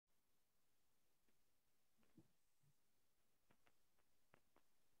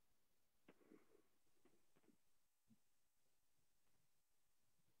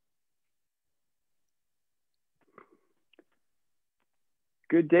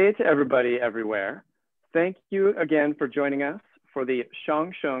Good day to everybody everywhere. Thank you again for joining us for the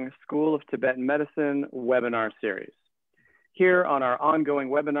Shangsheng School of Tibetan Medicine webinar series. Here on our ongoing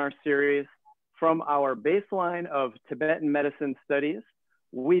webinar series, from our baseline of Tibetan medicine studies,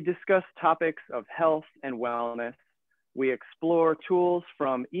 we discuss topics of health and wellness. We explore tools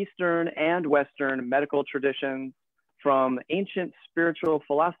from Eastern and Western medical traditions, from ancient spiritual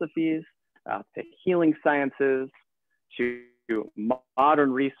philosophies to healing sciences, to modern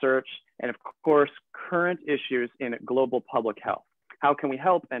research, and of course, current issues in global public health. How can we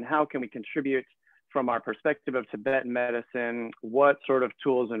help and how can we contribute from our perspective of Tibetan medicine? What sort of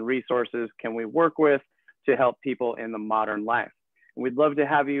tools and resources can we work with to help people in the modern life? We'd love to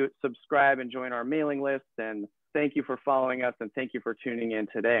have you subscribe and join our mailing list, and thank you for following us and thank you for tuning in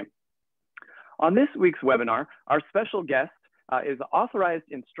today. On this week's webinar, our special guest is the authorized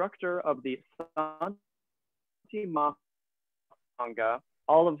instructor of the Santi Maha Sangha,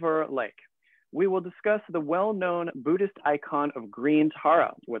 Oliver Leick. We will discuss the well-known Buddhist icon of green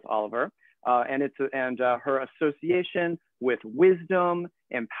Tara with Oliver and her association with wisdom,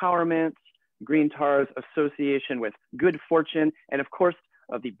 empowerment, green Tara's association with good fortune, and of course,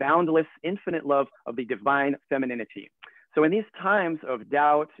 the boundless, infinite love of the divine femininity. So in these times of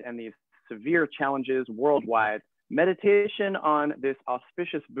doubt and these severe challenges worldwide, meditation on this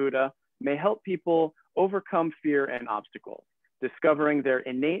auspicious Buddha may help people overcome fear and obstacles, discovering their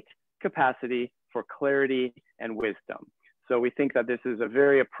innate capacity for clarity and wisdom. So we think that this is a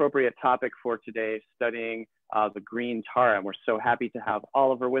very appropriate topic for today, studying the green Tara. And we're so happy to have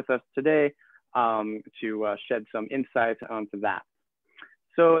Oliver with us today to shed some insight onto that.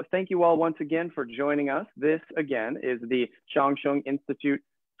 So thank you all once again for joining us. This again is the Shangsheng Institute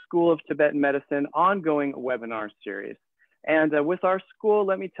School of Tibetan Medicine ongoing webinar series. And with our school,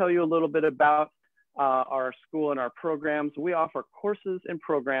 let me tell you a little bit about our school and our programs. We offer courses and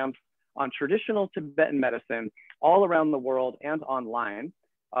programs on traditional Tibetan medicine all around the world and online,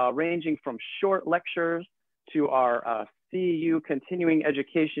 ranging from short lectures to our CEU continuing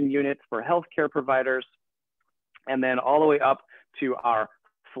education units for healthcare providers, and then all the way up to our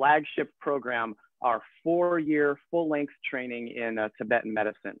flagship program, our 4-year full-length training in Tibetan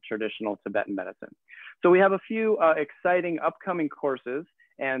medicine, traditional Tibetan medicine. So we have a few exciting upcoming courses.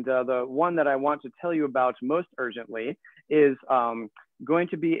 And the one that I want to tell you about most urgently is going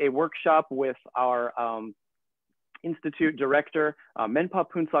to be a workshop with our Institute Director, Menpa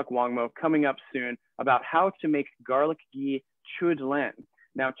Phuntsog Wangmo, coming up soon about how to make garlic ghee chud len.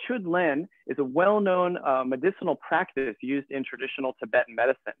 Now, chud len is a well-known medicinal practice used in traditional Tibetan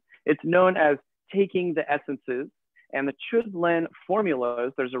medicine. It's known as taking the essences, and the chud len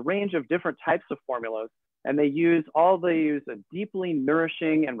formulas, there's a range of different types of formulas, and they use a deeply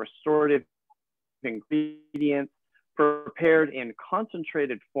nourishing and restorative ingredients prepared in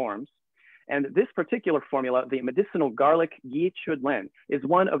concentrated forms. And this particular formula, the medicinal garlic ghee chud len, is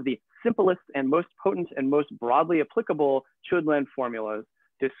one of the simplest and most potent and most broadly applicable chud len formulas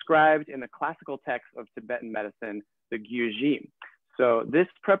described in the classical text of Tibetan medicine, the Gyuji. So this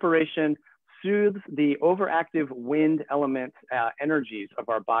preparation soothes the overactive wind element energies of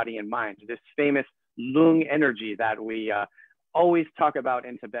our body and mind, this famous lung energy that we always talk about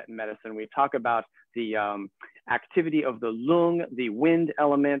in Tibetan medicine. We talk about the activity of the lung, the wind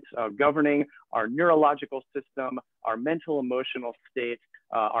element governing our neurological system, our mental emotional state,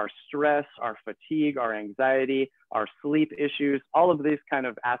 our stress, our fatigue, our anxiety, our sleep issues. All of these kind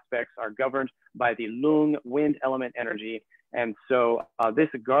of aspects are governed by the lung wind element energy. And so this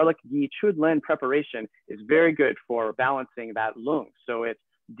garlic ghee chud len preparation is very good for balancing that lung. So it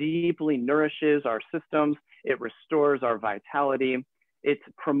deeply nourishes our systems, it restores our vitality, it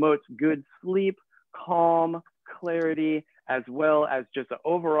promotes good sleep, calm, clarity, as well as just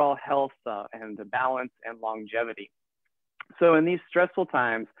overall health and balance and longevity. So in these stressful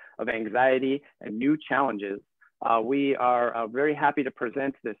times of anxiety and new challenges, we are very happy to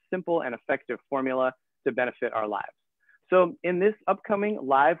present this simple and effective formula to benefit our lives. So in this upcoming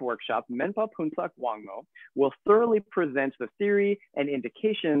live workshop, Menpa Phuntsog Wangmo will thoroughly present the theory and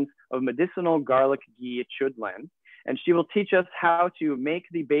indications of medicinal garlic ghee chud len. And she will teach us how to make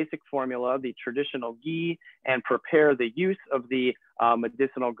the basic formula, the traditional ghee, and prepare the use of the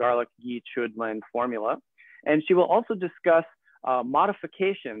medicinal garlic ghee chud len formula. And she will also discuss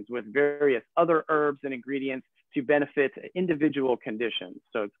modifications with various other herbs and ingredients to benefit individual conditions.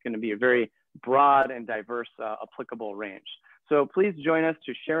 So it's going to be a very broad and diverse applicable range. So please join us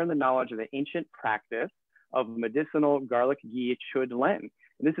to share in the knowledge of the ancient practice of medicinal garlic ghee chud len.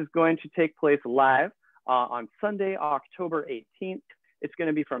 This is going to take place live on Sunday, October 18th. It's going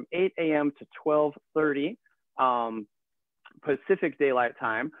to be from 8 a.m. to 12:30. Pacific Daylight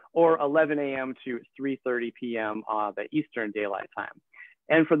Time, or 11 a.m. to 3:30 p.m. The Eastern Daylight Time.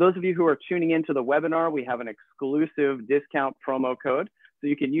 And for those of you who are tuning into the webinar, we have an exclusive discount promo code. So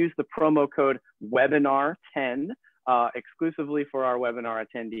you can use the promo code webinar10 exclusively for our webinar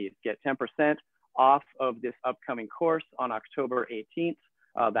attendees. Get 10% off of this upcoming course on October 18th.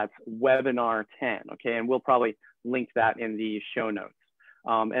 That's webinar 10, okay? And we'll probably link that in the show notes.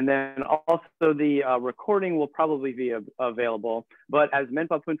 And then also the recording will probably be available, but as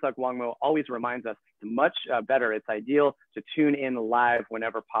Menpa Phuntsog Wangmo always reminds us, much better, it's ideal to tune in live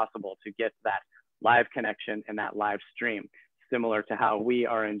whenever possible to get that live connection and that live stream, similar to how we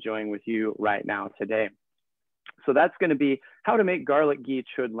are enjoying with you right now today. So that's going to be how to make garlic ghee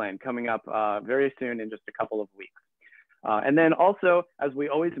chudlen coming up very soon in just a couple of weeks. And then also, as we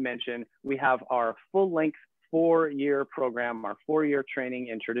always mention, we have our full-length 4-year program, our 4-year training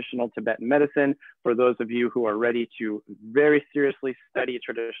in traditional Tibetan medicine for those of you who are ready to very seriously study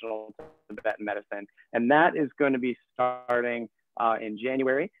traditional Tibetan medicine. And that is going to be starting in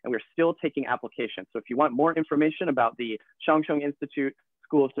January, and we're still taking applications. So if you want more information about the Shangsheng Institute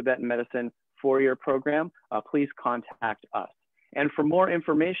School of Tibetan Medicine 4-year program, please contact us. And for more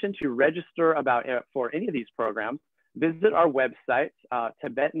information to register about for any of these programs, visit our website,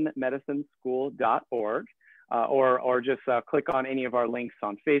 tibetanmedicineschool.org. Or just click on any of our links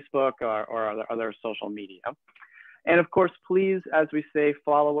on Facebook or other social media. And of course, please, as we say,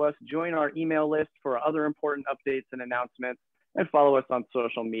 follow us, join our email list for other important updates and announcements, and follow us on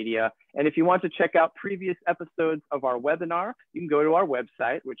social media. And if you want to check out previous episodes of our webinar, you can go to our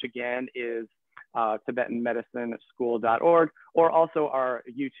website, which again is tibetanmedicineschool.org, or also our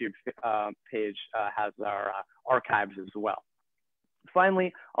YouTube page has our archives as well.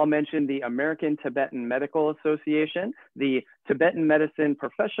 Finally, I'll mention the American Tibetan Medical Association, the Tibetan medicine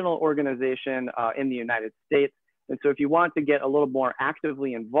professional organization in the United States. And so if you want to get a little more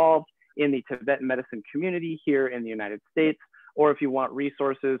actively involved in the Tibetan medicine community here in the United States, or if you want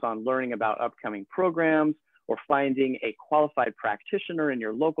resources on learning about upcoming programs or finding a qualified practitioner in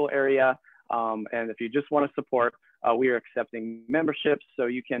your local area, and if you just want to support, we are accepting memberships. So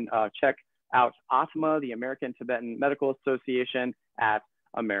you can check out ATMA, the American Tibetan Medical Association, at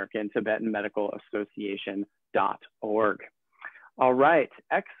americantibetanmedicalassociation.org. All right,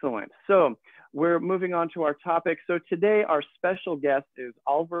 excellent. So we're moving on to our topic. So today our special guest is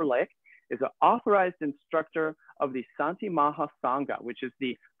Oliver Leick, is an authorized instructor of the Santi Maha Sangha, which is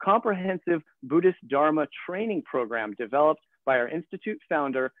the comprehensive Buddhist Dharma training program developed by our institute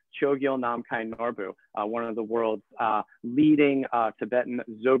founder, Chogyal Namkhai Norbu, one of the world's leading Tibetan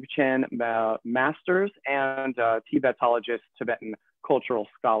Dzogchen masters and Tibetologist, Tibetan cultural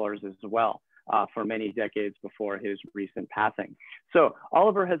scholars as well, for many decades before his recent passing. So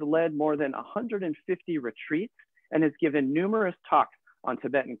Oliver has led more than 150 retreats and has given numerous talks on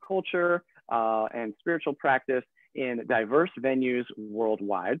Tibetan culture and spiritual practice in diverse venues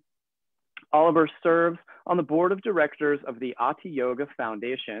worldwide. Oliver serves on the board of directors of the Ati Yoga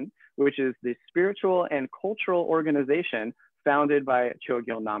Foundation, which is the spiritual and cultural organization founded by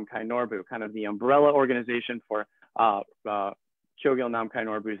Chogyal Namkhai Norbu, kind of the umbrella organization for Chogyal Namkhai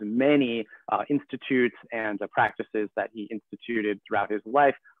Norbu's many institutes and practices that he instituted throughout his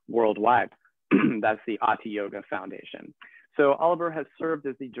life worldwide. That's the Ati Yoga Foundation. So Oliver has served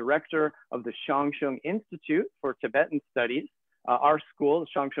as the director of the Shangsheng Institute for Tibetan Studies. Our school, the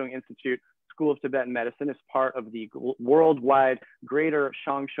Shangsheng Institute School of Tibetan Medicine, is part of the worldwide Greater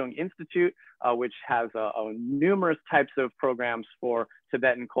Shangsheng Institute, which has numerous types of programs for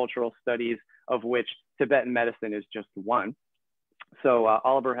Tibetan cultural studies, of which Tibetan medicine is just one. So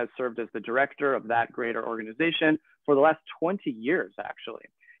Oliver has served as the director of that greater organization for the last 20 years, actually.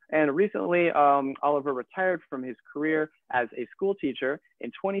 And recently, Oliver retired from his career as a school teacher in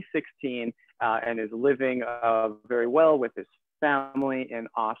 2016 and is living very well with his family in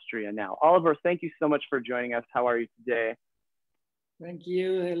Austria now. Oliver, thank you so much for joining us. How are you today? Thank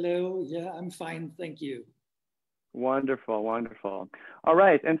you. Hello. Yeah, I'm fine. Thank you. Wonderful, wonderful. All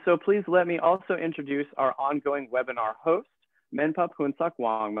right. And so please let me also introduce our ongoing webinar host, Menpa Phuntsog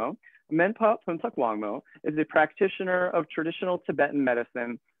Wangmo. Menpa Phuntsog Wangmo is a practitioner of traditional Tibetan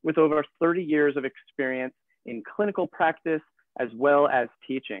medicine with over 30 years of experience in clinical practice as well as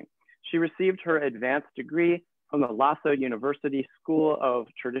teaching. She received her advanced degree from the Lhasa University School of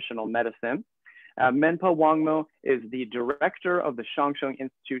Traditional Medicine. Menpa Wangmo is the director of the Shangsheng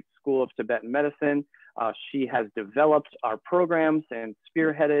Institute School of Tibetan Medicine. She has developed our programs and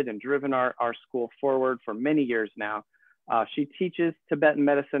spearheaded and driven our school forward for many years now. She teaches Tibetan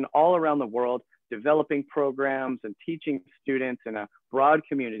medicine all around the world, developing programs and teaching students in a broad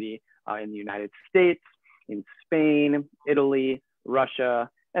community in the United States, in Spain, Italy, Russia,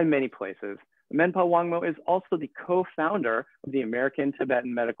 and many places. Menpa Wangmo is also the co-founder of the American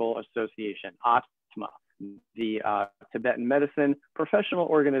Tibetan Medical Association, ATMA, the Tibetan medicine professional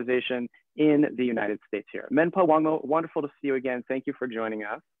organization in the United States here. Menpa Wangmo, wonderful to see you again. Thank you for joining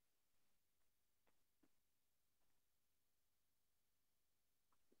us.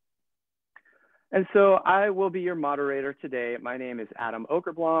 And so I will be your moderator today. My name is Adam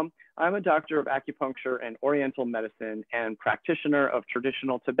Okerblom. I'm a doctor of acupuncture and oriental medicine and practitioner of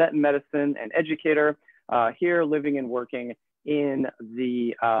traditional Tibetan medicine and educator here living and working in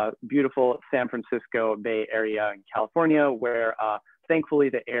the beautiful San Francisco Bay Area in California, where thankfully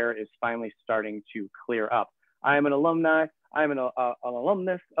the air is finally starting to clear up. I am an alumni. I'm an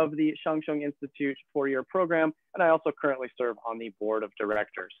alumnus of the Shangsheng Institute four-year program, and I also currently serve on the board of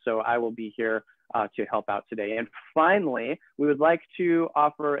directors. So I will be here to help out today. And finally, we would like to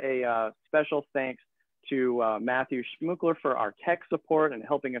offer a special thanks to Matthew Schmuckler for our tech support and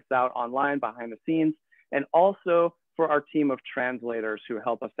helping us out online behind the scenes, and also for our team of translators who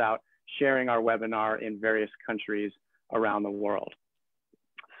help us out sharing our webinar in various countries around the world.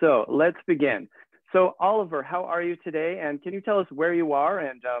 So let's begin. So Oliver, how are you today? And can you tell us where you are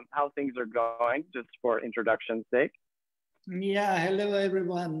and how things are going, just for introduction's sake? Yeah, hello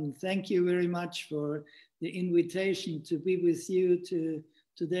everyone. Thank you very much for the invitation to be with you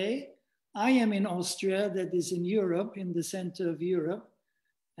today. I am in Austria, that is in Europe, in the center of Europe.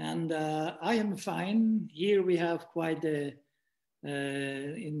 And I am fine. Here we have quite an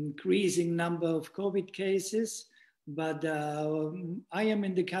increasing number of COVID cases, but I am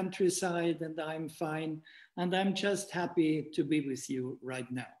in the countryside and I'm fine. And I'm just happy to be with you right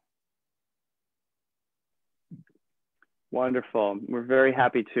now. Wonderful. We're very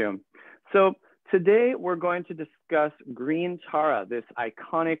happy too. So today we're going to discuss Green Tara, this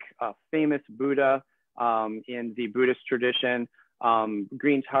iconic, famous Buddha in the Buddhist tradition.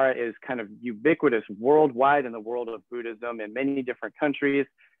 Green Tara is kind of ubiquitous worldwide in the world of Buddhism in many different countries.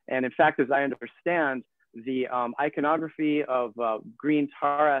 And in fact, as I understand, the iconography of Green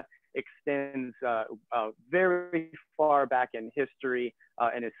Tara extends very far back in history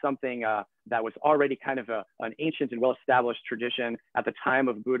and is something that was already kind of an ancient and well-established tradition at the time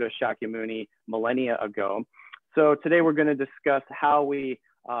of Buddha Shakyamuni millennia ago. So today we're going to discuss how we,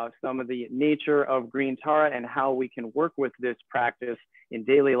 some of the nature of Green Tara and how we can work with this practice in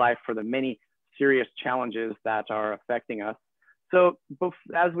daily life for the many serious challenges that are affecting us. So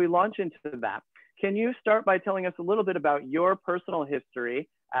as we launch into that, can you start by telling us a little bit about your personal history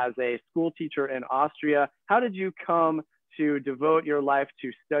as a school teacher in Austria? How did you come to devote your life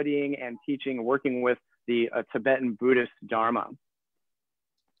to studying and teaching, working with the Tibetan Buddhist Dharma?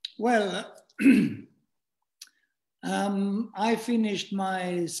 Well, I finished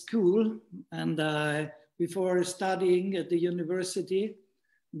my school and before studying at the university,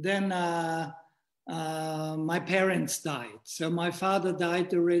 then my parents died. So my father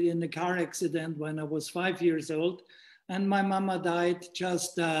died already in a car accident when I was 5 years old. And my mama died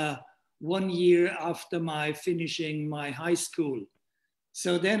just 1 year after my finishing my high school.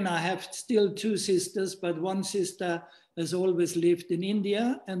 So then I have still two sisters, but one sister has always lived in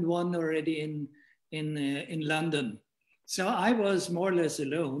India and one already in London. So I was more or less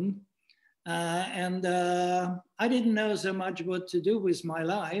alone. And I didn't know so much what to do with my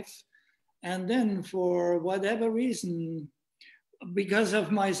life. And then for whatever reason, because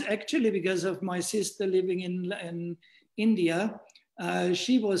of my sister living in India,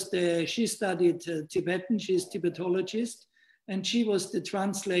 she studied Tibetan, she's Tibetologist, and she was the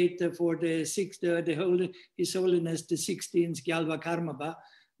translator for His Holiness the 16th Gyalva Karmapa,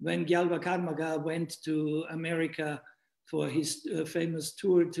 when Gyalva Karmapa went to America for his famous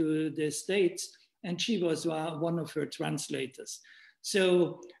tour to the States, and she was one of her translators.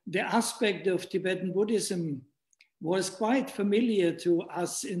 So the aspect of Tibetan Buddhism was quite familiar to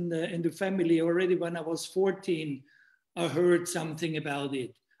us in the family. Already when I was 14, I heard something about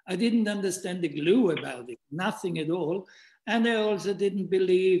it. I didn't understand the glue about it, nothing at all. And I also didn't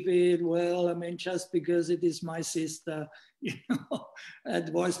believe it. Well, I mean, just because it is my sister,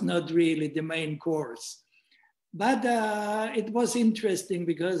 it was not really the main course. But it was interesting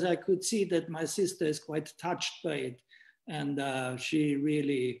because I could see that my sister is quite touched by it. And she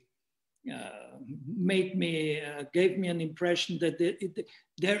really gave me an impression that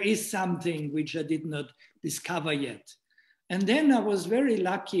there is something which I did not discover yet. And then I was very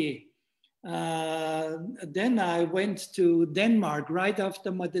lucky. Then I went to Denmark right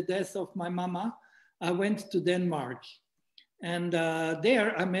after the death of my mama. I went to Denmark. And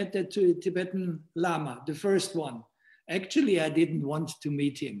there I met the Tibetan Lama, the first one. Actually, I didn't want to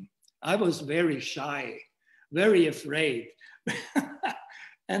meet him. I was very shy. very afraid.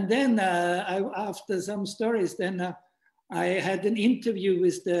 And then after some stories, then I had an interview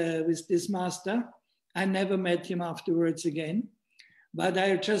with this master. I never met him afterwards again, but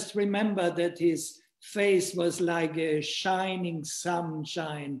I just remember that his face was like a shining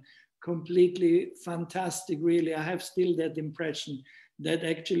sunshine, completely fantastic, really. I have still that impression that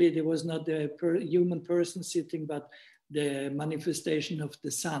actually there was not a human person sitting, but the manifestation of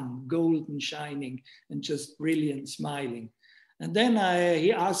the sun, golden shining and just brilliant smiling. And then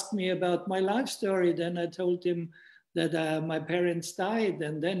he asked me about my life story. Then I told him that my parents died.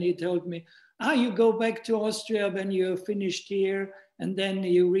 And then he told me, you go back to Austria when you're finished here, and then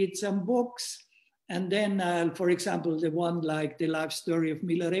you read some books. And then, for example, the one like the life story of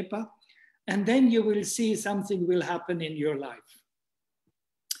Milarepa. And then you will see something will happen in your life.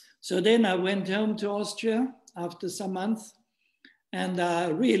 So then I went home to Austria after some months. And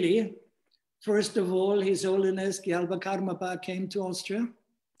really, first of all, His Holiness Gyalpa Karmapa came to Austria.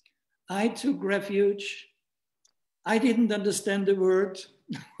 I took refuge. I didn't understand the word.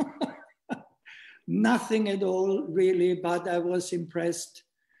 Nothing at all, really, but I was impressed.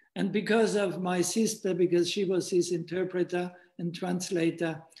 And because of my sister, because she was his interpreter and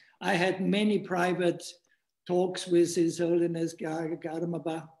translator, I had many private talks with His Holiness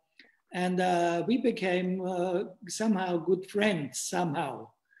Karmapa. And we became somehow good friends, somehow,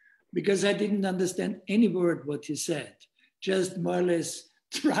 because I didn't understand any word what he said, just more or less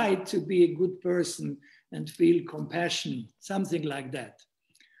tried to be a good person and feel compassion, something like that.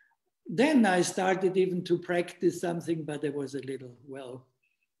 Then I started even to practice something, but I was a little, well,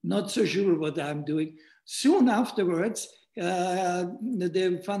 not so sure what I'm doing. Soon afterwards,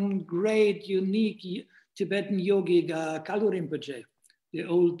 the one great, unique Tibetan yogi, Kalu Rinpoche, the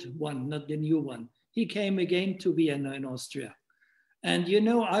old one, not the new one, he came again to Vienna in Austria. And you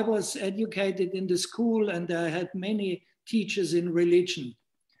know, I was educated in the school and I had many teachers in religion.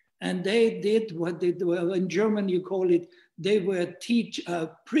 And they did what they do. In German, you call it, they were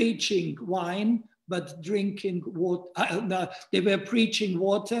preaching wine, but drinking water. No, they were preaching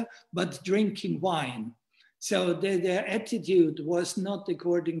water, but drinking wine. So their attitude was not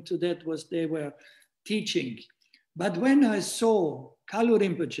according to that, was they were teaching. But when I saw Kalu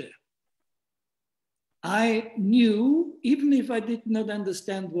Rinpoche, I knew, even if I did not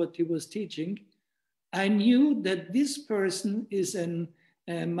understand what he was teaching, I knew that this person is a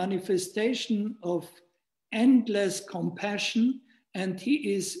manifestation of endless compassion, and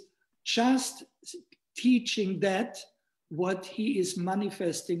he is just teaching that what he is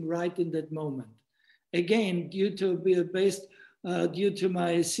manifesting right in that moment. Again, due to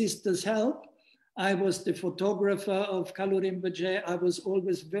my sister's help, I was the photographer of Kalu Rinpoche. I was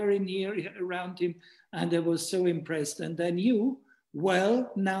always very near around him, and I was so impressed. And I knew,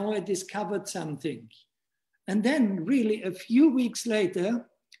 well, now I discovered something. And then really a few weeks later,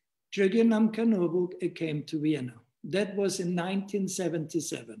 Chogyal Namkhai Norbu came to Vienna. That was in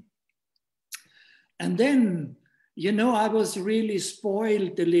 1977. And then, you know, I was really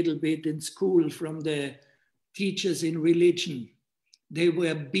spoiled a little bit in school from the teachers in religion. They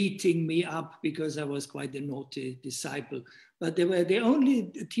were beating me up because I was quite a naughty disciple. But they were the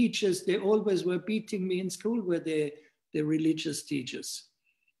only teachers, they always were beating me in school were the religious teachers.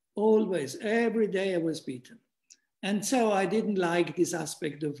 Always, every day I was beaten. And so I didn't like this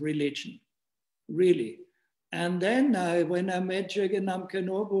aspect of religion, really. And then when I met Chogyal Namkhai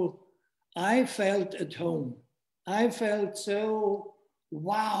Norbu, I felt at home. I felt so,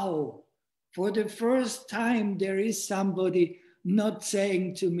 wow, for the first time there is somebody not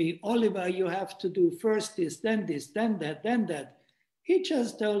saying to me, Oliver, you have to do first this, then that, then that. He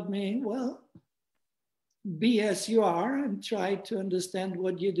just told me, well, be as you are and try to understand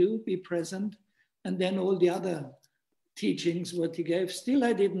what you do, be present. And then all the other teachings, what he gave, still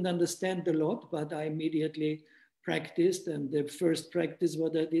I didn't understand a lot, but I immediately practiced. And the first practice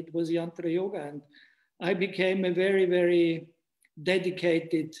what I did was Yantra Yoga. And I became a very, very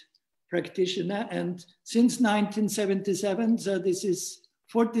dedicated practitioner. And since 1977, so this is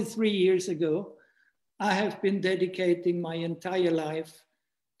 43 years ago, I have been dedicating my entire life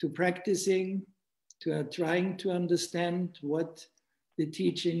to practicing, to trying to understand what the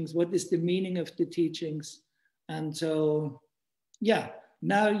teachings, what is the meaning of the teachings. And so, yeah,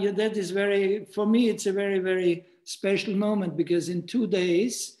 now that is very, for me, it's a very, very special moment because in 2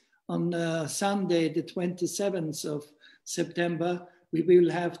 days, on Sunday, the 27th of September, we will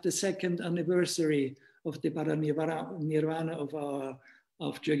have the second anniversary of the Paranirvana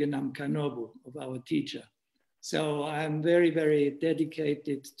of Chogyal Namkhai Norbu, of our teacher. So I'm very, very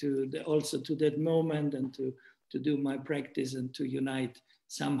dedicated to also to that moment and to do my practice and to unite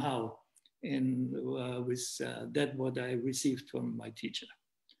somehow with that what I received from my teacher.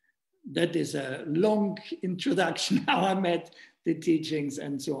 That is a long introduction how I met the teachings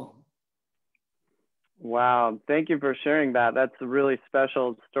and so on. Wow, thank you for sharing that. That's a really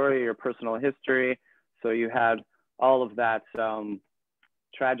special story, your personal history. So you had all of that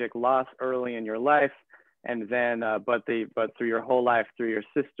tragic loss early in your life, and then but through your whole life, through your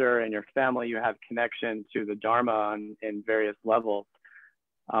sister and your family, you have connection to the Dharma in various levels.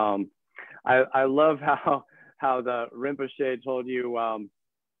 I love how the Rinpoche told you,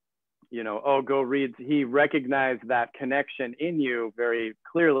 you know, oh, go read. He recognized that connection in you very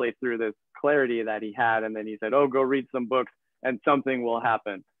clearly through this clarity that he had, and then he said, oh, go read some books and something will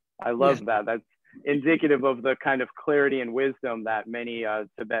happen. I love that. That's indicative of the kind of clarity and wisdom that many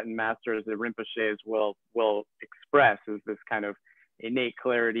Tibetan masters, the Rinpoches, will express, is this kind of innate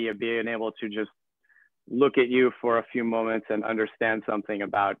clarity of being able to just look at you for a few moments and understand something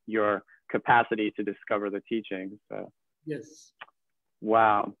about your capacity to discover the teachings. So, yes.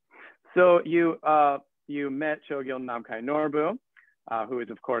 Wow. So you met Chogyal Namkhai Norbu, who is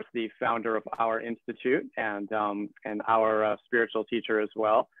of course the founder of our institute and our spiritual teacher as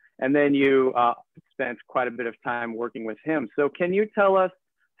well. And then you spent quite a bit of time working with him. So can you tell us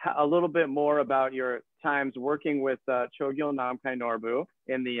a little bit more about your times working with Chogyal Namkhai Norbu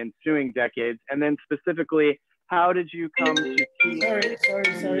in the ensuing decades, and then specifically, how did you come to teach?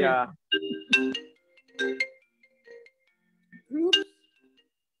 Sorry. Yeah. Oops.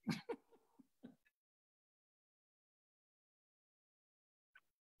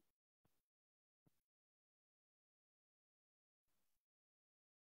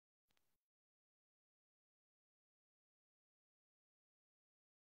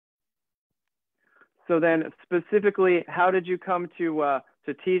 So then specifically, how did you come to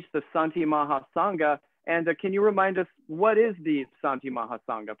teach the Santi Maha Sangha? And can you remind us, what is the Santi Maha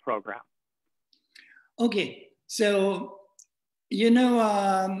Sangha program? Okay, so, you know,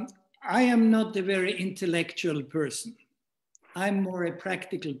 I am not a very intellectual person. I'm more a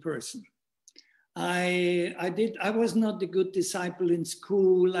practical person. I was not a good disciple in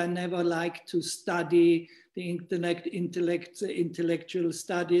school. I never liked to study the intellectual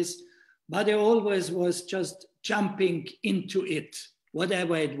studies, but I always was just jumping into it,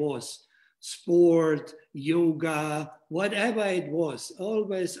 whatever it was, sport, yoga, whatever it was.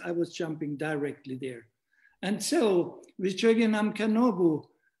 Always I was jumping directly there. And so with Chogyal Namkhai Norbu,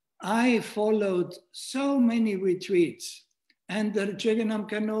 I followed so many retreats, and the Chogyal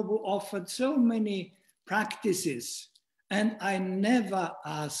Namkhai Norbu offered so many practices, and I never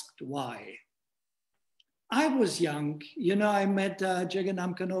asked why. I was young, you know, I met Chogyal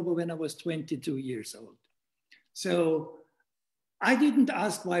Namkhai Norbu when I was 22 years old. So I didn't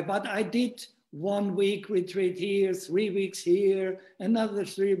ask why, but I did 1 week retreat here, 3 weeks here, another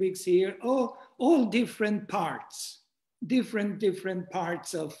 3 weeks here, all different parts, different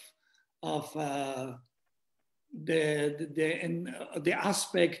parts of the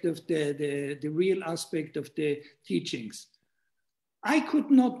aspect of the real aspect of the teachings. I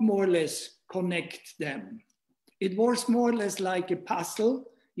could not more or less connect them. It was more or less like a puzzle,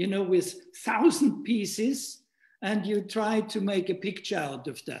 you know, with 1,000 pieces, and you try to make a picture out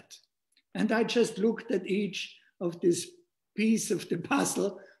of that. And I just looked at each of this piece of the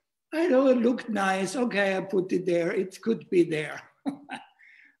puzzle. I know it looked nice. Okay, I put it there. It could be there.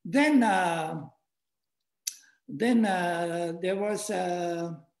 Then there was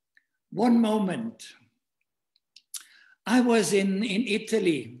one moment. I was in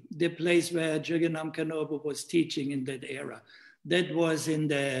Italy, the place where Chogyal Namkhai Norbu was teaching in that era. That was in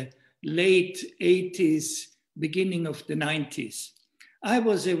the late 80s, beginning of the 90s. I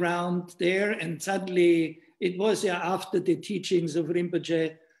was around there, and suddenly it was after the teachings of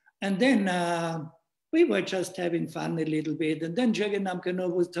Rinpoche. And then we were just having fun a little bit. And then Chogyal Namkhai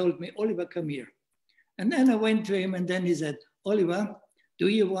Norbu told me, Oliver, come here. And then I went to him, and then he said, Oliver, do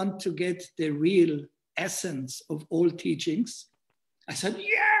you want to get the real essence of all teachings? I said,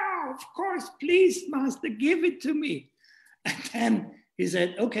 yeah, of course, please, Master, give it to me. And then he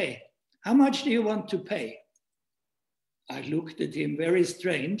said, okay, how much do you want to pay? I looked at him very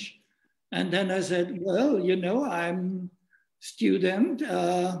strange. And then I said, well, you know, I'm student.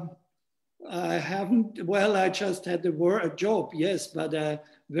 I just had a job, yes, but a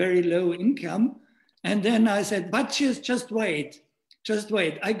very low income. And then I said, but just wait.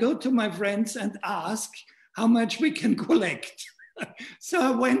 I go to my friends and ask how much we can collect. So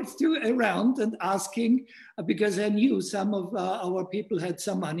I went around and asking, because I knew some of our people had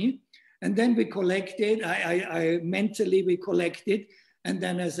some money. And then we collected, we collected. And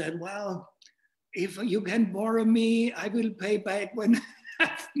then I said, well, if you can borrow me, I will pay back when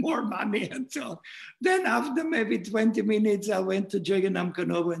have more money and so on. Then after maybe 20 minutes, I went to Chogyal Namkhai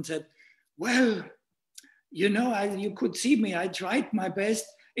Norbu and said, well, you know, you could see me, I tried my best.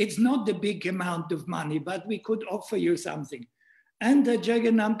 It's not a big amount of money, but we could offer you something. And the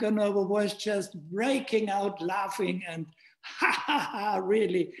Chogyal Namkhai Norbu was just breaking out laughing and ha ha ha,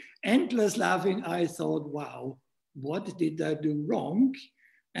 really endless laughing. I thought, wow, what did I do wrong?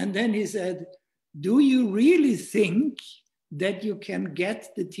 And then he said, do you really think that you can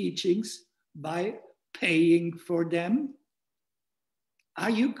get the teachings by paying for them? Are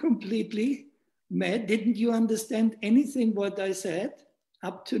you completely mad? Didn't you understand anything what I said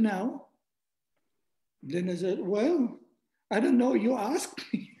up to now? Then I said, well, I don't know, you asked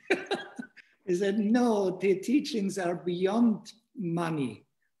me. He said, no, the teachings are beyond money,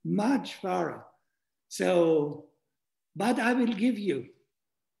 much far. So, but I will give you.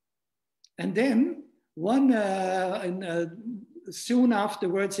 And then soon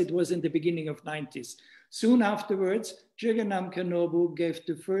afterwards, it was in the beginning of 90s, soon afterwards, Chogyal Namkhai Norbu gave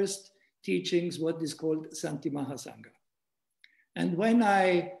the first teachings, what is called Santi Maha Sangha. And when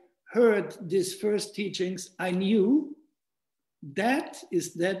I heard these first teachings, I knew that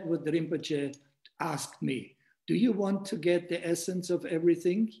is that what Rinpoche asked me. Do you want to get the essence of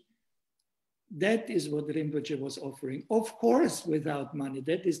everything? That is what Rinpoche was offering. Of course, without money.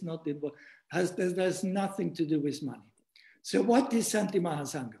 That is not it. There's nothing to do with money. So what is Santi Maha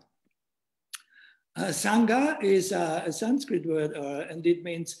Sangha? Sangha is a Sanskrit word, and it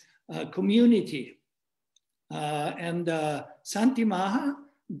means community. And Santi Maha,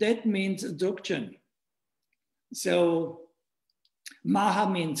 that means Dzogchen. So Maha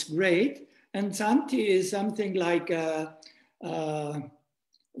means great, and Santi is something like,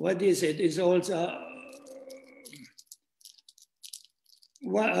 what is it? It's also,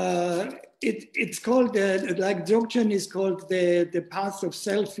 it's called, like Dzogchen is called the path of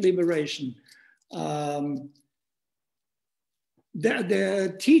self-liberation.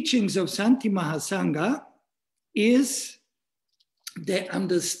 The teachings of Santi Maha Sangha is the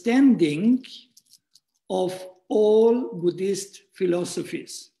understanding of all Buddhist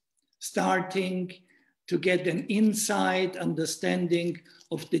philosophies, starting to get an inside understanding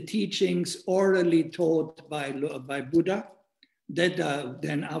of the teachings orally taught by Buddha, that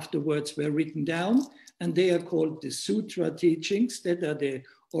then afterwards were written down, and they are called the Sutra teachings, that are the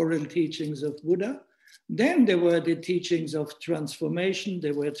oral teachings of Buddha. Then there were the teachings of transformation.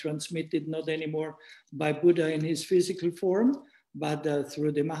 They were transmitted not anymore by Buddha in his physical form, but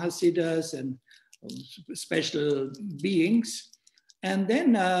through the Mahasiddhas and special beings. And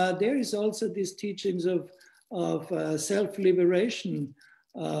then there is also these teachings of self-liberation,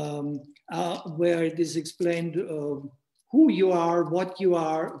 where it is explained who you are, what you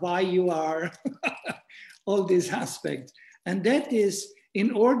are, why you are, all these aspects. And that is,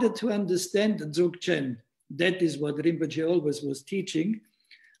 in order to understand Dzogchen, that is what Rinpoche always was teaching,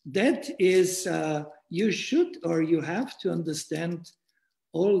 that is, you should or you have to understand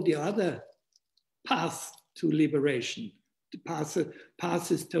all the other paths to liberation, the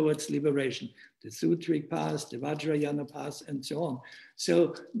passes towards liberation, the Sutric path, the Vajrayana path, and so on.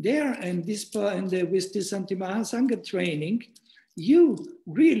 So there, and with the Santi Maha Sangha training, you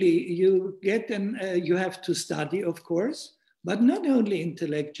get you have to study, of course, but not only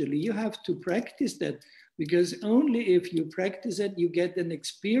intellectually, you have to practice that, because only if you practice it, you get an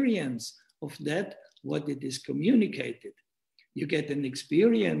experience of that, what it is communicated. You get an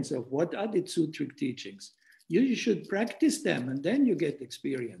experience of what are the Sutric teachings. You should practice them, and then you get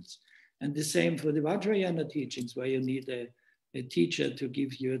experience. And the same for the Vajrayana teachings, where you need a teacher to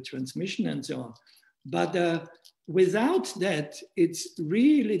give you a transmission and so on. But without that, it's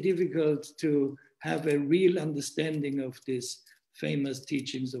really difficult to have a real understanding of these famous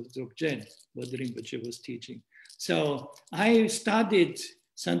teachings of Dzogchen, what Rinpoche was teaching. So I studied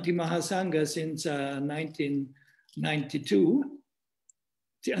Santi Maha Sangha since 1992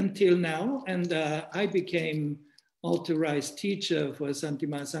 until now, and I became authorized teacher for Santi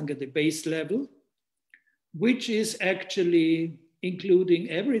Maha Sangha, the base level, which is actually including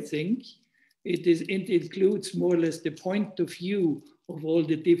everything. It includes more or less the point of view of all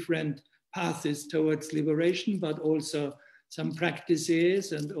the different paths towards liberation, but also some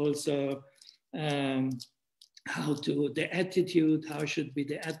practices, and also the attitude, how should be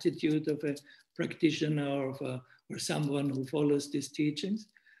the attitude of a practitioner or someone who follows these teachings.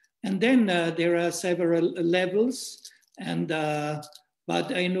 And then there are several levels, and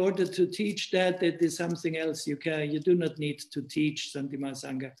but in order to teach that, it is something else. You do not need to teach Santi Maha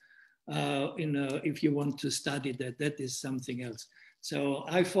Sangha if you want to study that. That is something else. So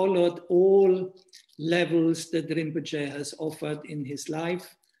I followed all levels that Rinpoche has offered in his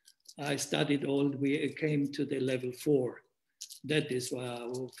life. I studied all, we came to the level 4. That is,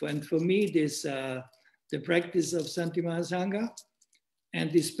 and for me, this the practice of Santi Maha Sangha,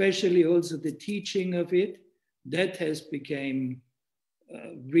 and especially also the teaching of it, that has become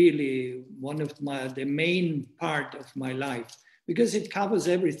really one of the main part of my life, because it covers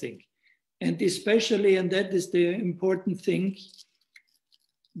everything. And especially, and that is the important thing,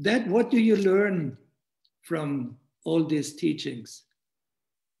 that what do you learn from all these teachings?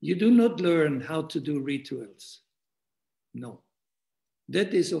 You do not learn how to do rituals. No.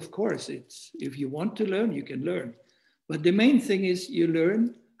 That is, of course, it's if you want to learn, you can learn. But the main thing is you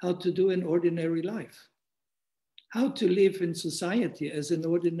learn how to do an ordinary life, how to live in society as an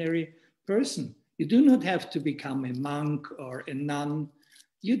ordinary person. You do not have to become a monk or a nun.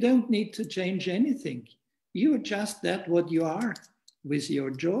 You don't need to change anything. You are just that what you are, with your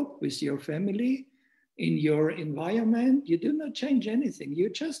job, with your family, in your environment. You do not change anything. You're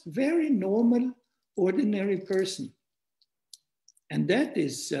just very normal, ordinary person. And that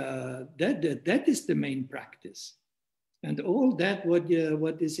is that is the main practice. And all that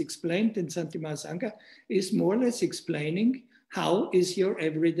what is explained in Santi Maha Sangha is more or less explaining how is your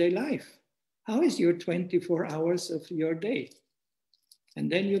everyday life. How is your 24 hours of your day?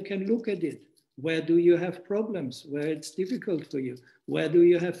 And then you can look at it. Where do you have problems? Where it's difficult for you? Where do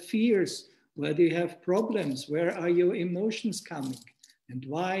you have fears? Where do you have problems? Where are your emotions coming? And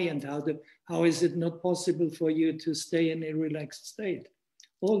why? And how is it not possible for you to stay in a relaxed state?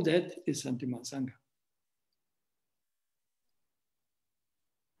 All that is Santi Maha Sangha.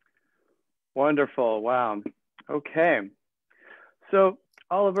 Wonderful. Wow. Okay. So,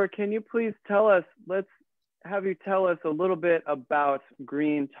 Oliver, can you please tell us, let's have you tell us a little bit about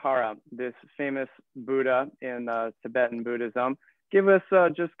Green Tara, this famous Buddha in Tibetan Buddhism. Give us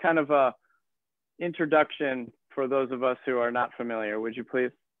just kind of a introduction for those of us who are not familiar, would you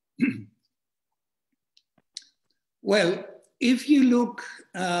please? Well, if you look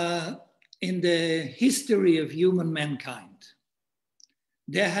in the history of human mankind,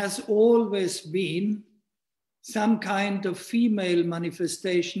 there has always been some kind of female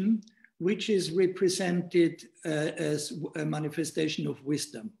manifestation which is represented as a manifestation of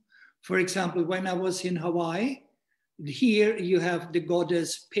wisdom. For example, when I was in Hawaii, here you have the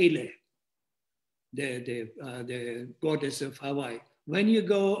goddess Pele, the goddess of Hawaii. When you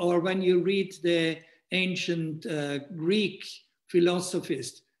go or when you read the ancient Greek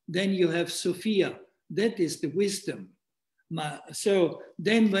philosophist, then you have Sophia, that is the wisdom. So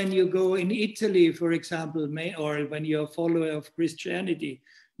then when you go in Italy, for example, or when you're a follower of Christianity,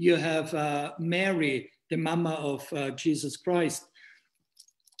 you have Mary, the mama of Jesus Christ.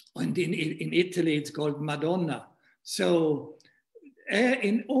 And in Italy, it's called Madonna. So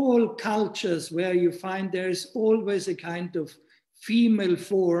in all cultures where you find there's always a kind of female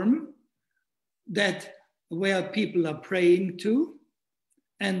form that where people are praying to.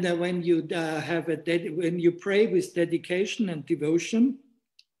 And when you when you pray with dedication and devotion,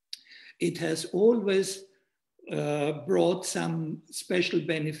 it has always brought some special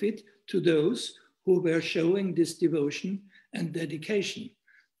benefit to those who were showing this devotion and dedication.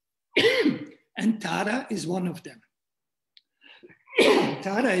 And Tara is one of them.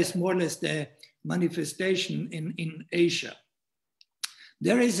 Tara is more or less the manifestation in Asia.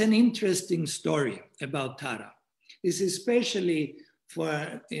 There is an interesting story about Tara. It's especially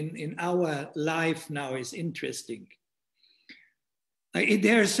in our life now is interesting.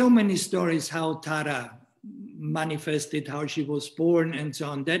 There are so many stories how Tara manifested, how she was born and so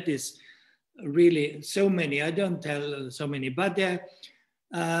on. That is really so many. I don't tell so many, but the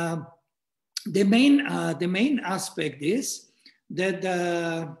main aspect is that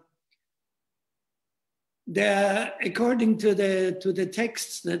according to the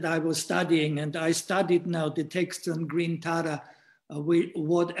texts that I was studying, and I studied now the texts on Green Tara,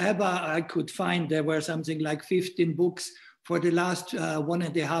 whatever I could find, there were something like 15 books for the last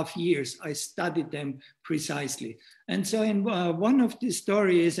 1.5 years. I studied them precisely. And so in one of the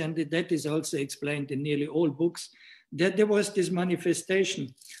stories, and that is also explained in nearly all books, that there was this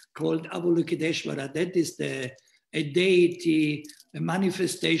manifestation called Avalokiteshvara. That is a deity, a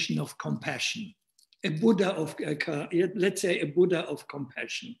manifestation of compassion, a Buddha of, let's say a Buddha of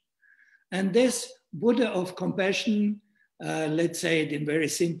compassion. And this Buddha of compassion, let's say it in very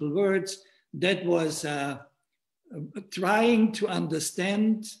simple words, that was trying to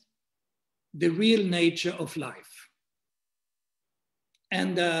understand the real nature of life.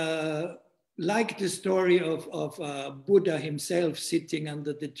 And like the story of Buddha himself sitting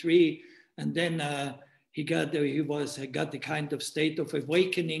under the tree, and then he got the kind of state of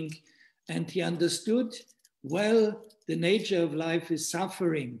awakening, and he understood, well, the nature of life is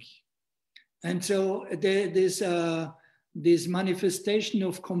suffering. And so this manifestation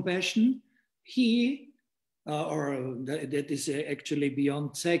of compassion, that is actually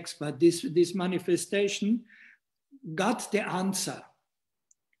beyond sex, but this manifestation got the answer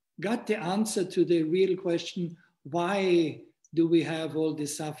to the real question, why do we have all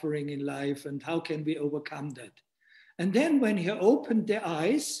this suffering in life and how can we overcome that? And then when he opened the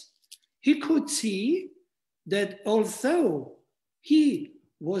eyes, he could see that although he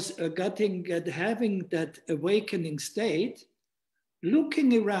was having that awakening state,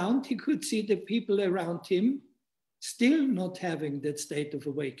 looking around, he could see the people around him still not having that state of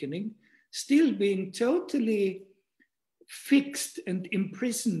awakening, still being totally fixed and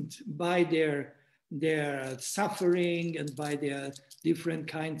imprisoned by their suffering and by their different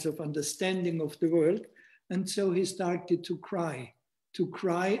kinds of understanding of the world. And so he started to cry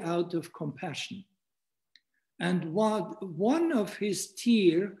out of compassion. And one of his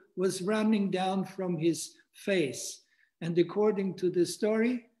tears was running down from his face. And according to the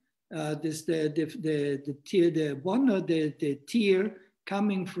story, the tear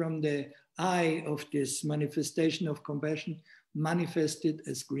coming from the eye of this manifestation of compassion manifested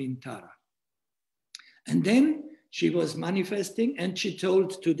as green Tara. And then she was manifesting, and she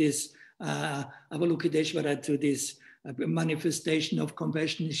told to this Avalokiteshvara, to this manifestation of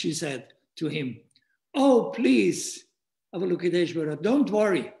compassion, she said to him, "Oh, please, Avalokiteshvara, don't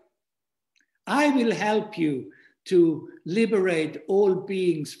worry. I will help you to liberate all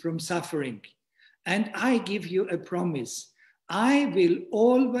beings from suffering. And I give you a promise. I will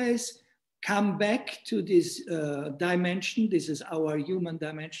always come back to this dimension. This is our human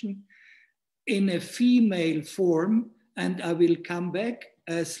dimension, in a female form, and I will come back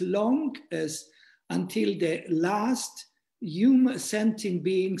until the last human sentient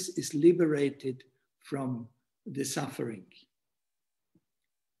beings is liberated from the suffering."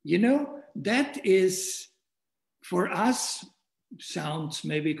 You know, that is, for us, sounds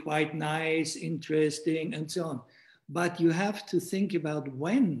maybe quite nice, interesting, and so on. But you have to think about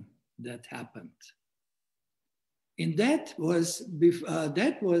when that happened. And that was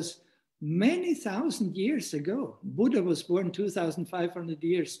many thousand years ago. Buddha was born 2,500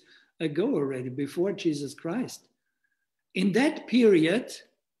 years ago already, before Jesus Christ. In that period,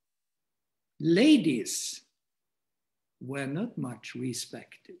 ladies were not much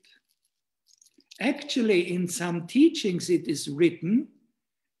respected. Actually, in some teachings, it is written,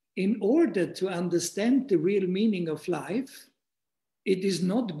 in order to understand the real meaning of life, it is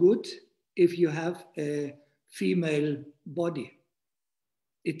not good if you have a female body.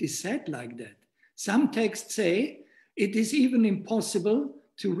 It is said like that. Some texts say it is even impossible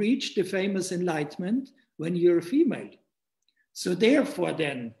to reach the famous enlightenment when you're a female. So therefore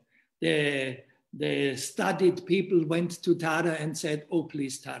then, the studied people went to Tara and said, "Oh,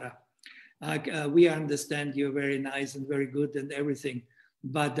 please, Tara, we understand you're very nice and very good and everything,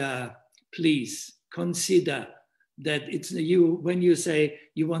 but please consider that it's you, when you say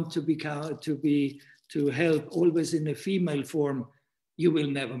you want to help always in a female form, you will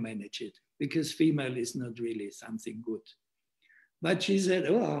never manage it, because female is not really something good." But she said,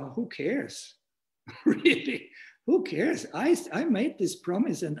 "Oh, who cares? Really, who cares? I made this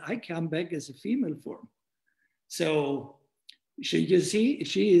promise and I come back as a female form." So you see,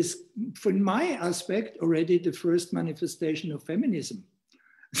 she is, from my aspect, already the first manifestation of feminism.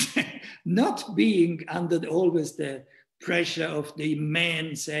 Not being under always the pressure of the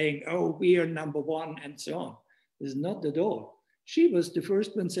men saying, "Oh, we are number one," and so on. It's not at all. She was the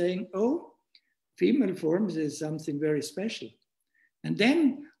first one saying, "Oh, female forms is something very special." And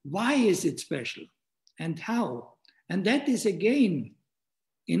then, why is it special? And how? And that is, again,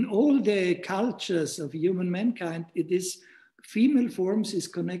 in all the cultures of human mankind, it is female forms is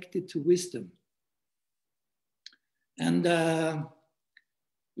connected to wisdom. And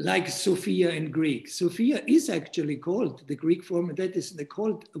like Sophia in Greek, Sophia is actually called, the Greek form, that is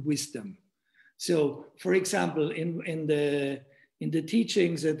called wisdom. So, for example, in the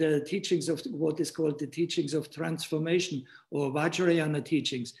teachings of what is called the teachings of transformation, or Vajrayana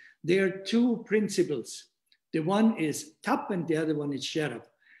teachings, there are two principles. The one is tap and the other one is sherab.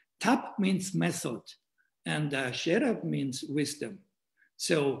 Tap means method, and sherab means wisdom.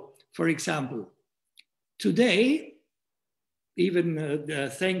 So, for example, today, even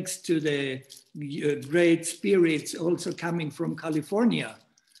thanks to the great spirits also coming from California,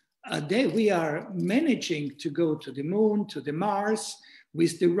 we are managing to go to the moon, to the Mars.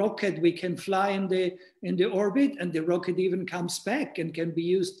 With the rocket, we can fly in the orbit, and the rocket even comes back and can be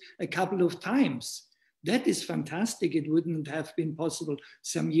used a couple of times. That is fantastic. It wouldn't have been possible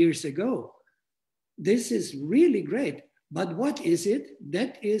some years ago. This is really great. But what is it?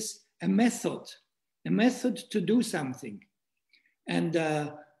 That is a method to do something. And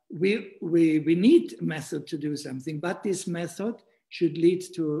we need a method to do something, but this method should lead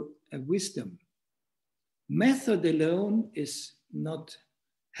to a wisdom. Method alone is not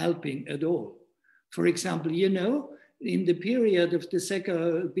helping at all. For example, you know, in the period of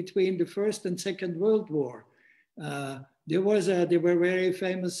between the First and Second World War, there were very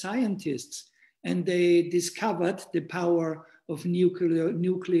famous scientists, and they discovered the power of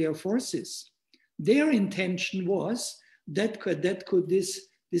nuclear forces. Their intention was that this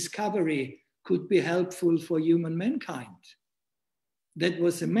discovery could be helpful for human mankind. That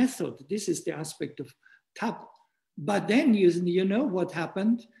was a method. This is the aspect of TAP. But then you know what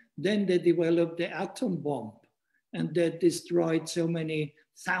happened? Then they developed the atom bomb, and that destroyed so many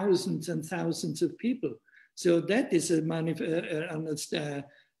thousands and thousands of people. So that is a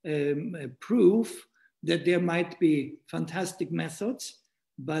proof that there might be fantastic methods,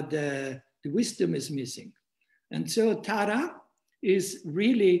 but the wisdom is missing. And so Tara is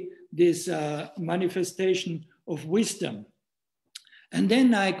really this manifestation of wisdom. And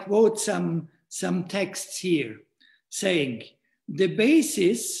then I quote some texts here saying, the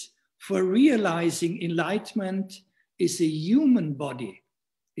basis for realizing enlightenment is a human body.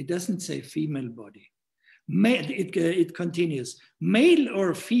 It doesn't say female body. It continues, male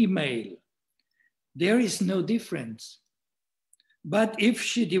or female, there is no difference. But if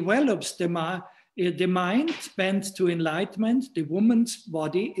she develops the mind bent to enlightenment, the woman's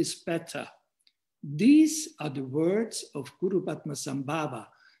body is better. These are the words of Guru Padmasambhava.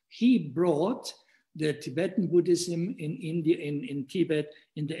 He brought the Tibetan Buddhism in India, in Tibet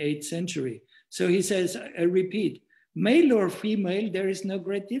in the 8th century. So he says, I repeat, male or female, there is no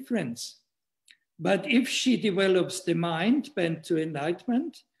great difference. But if she develops the mind bent to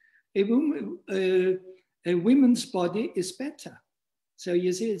enlightenment, a woman's body is better. So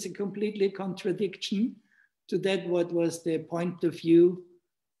you see, it's a completely contradiction to that what was the point of view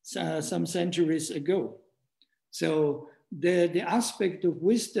some centuries ago. So the aspect of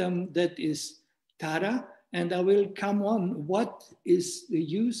wisdom that is Tara, and I will come on, what is the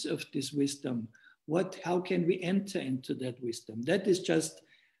use of this wisdom? How can we enter into that wisdom? That is just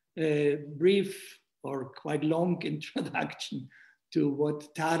a brief or quite long introduction to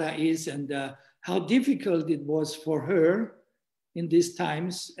what Tara is and how difficult it was for her in these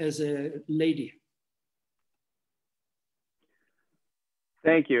times as a lady.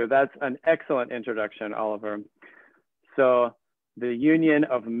 Thank you. That's an excellent introduction, Oliver. So the union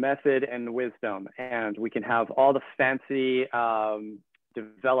of method and wisdom, and we can have all the fancy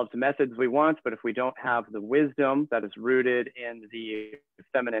developed methods we want, but if we don't have the wisdom that is rooted in the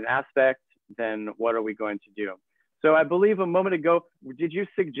feminine aspect, then what are we going to do? So I believe a moment ago, did you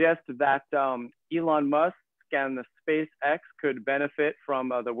suggest that Elon Musk and the SpaceX could benefit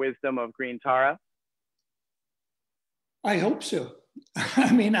from the wisdom of Green Tara? I hope so.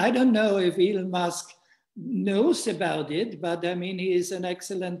 I mean, I don't know if Elon Musk knows about it, but I mean, he is an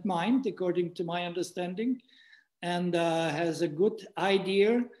excellent mind, according to my understanding, and has a good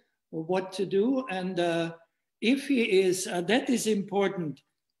idea of what to do. And if he is, that is important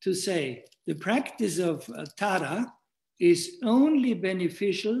to say, the practice of Tara is only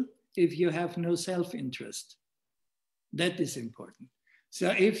beneficial if you have no self-interest. That is important.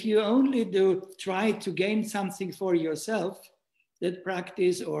 So if you only try to gain something for yourself, that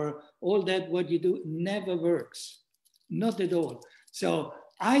practice or all that what you do never works, not at all. So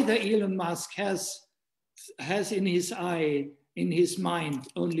either Elon Musk has in his mind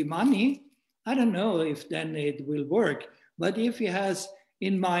only money. I don't know if then it will work, but if he has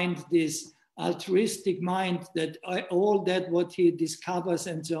in mind this altruistic mind that all that what he discovers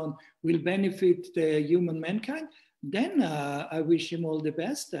and so on will benefit the human mankind, then I wish him all the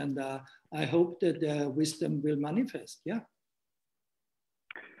best, and I hope that wisdom will manifest. Yeah.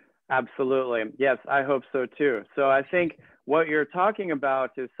 Absolutely. Yes, I hope so too. So I think what you're talking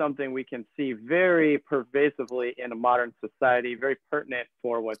about is something we can see very pervasively in a modern society, very pertinent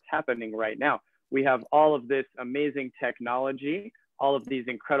for what's happening right now. We have all of this amazing technology, all of these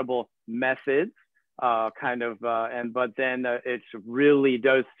incredible methods, but then it really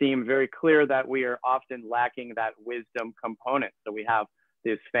does seem very clear that we are often lacking that wisdom component. So we have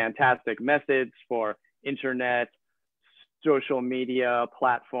these fantastic methods for internet, social media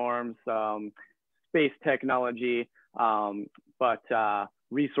platforms, space technology, but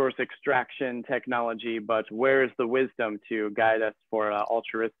resource extraction technology, but where's the wisdom to guide us for an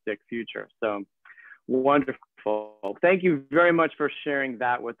altruistic future? So wonderful. Thank you very much for sharing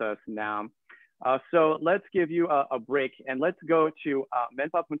that with us now. So let's give you a break and let's go to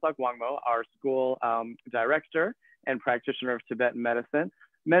Menpa Phuntsog Wangmo, our school director and practitioner of Tibetan medicine.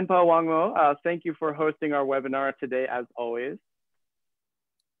 Menpa Wangmo, thank you for hosting our webinar today as always.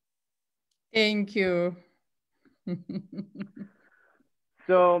 Thank you.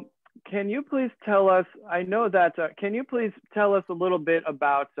 So can you please tell us, I know that, can you please tell us a little bit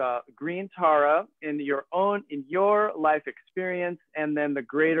about green Tara in your life experience, and then the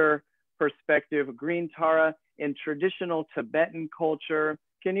greater perspective of green Tara in traditional Tibetan culture?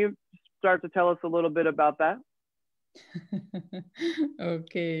 Can you start to tell us a little bit about that?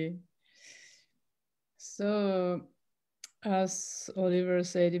 Okay. So, as Oliver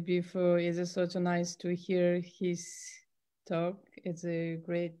said before, it's so nice to hear his talk. It's a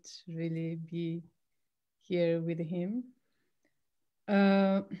great, really, be here with him.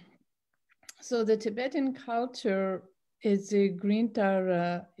 So the Tibetan culture is a green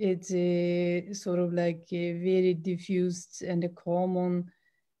Tara. It's a sort of like a very diffused and a common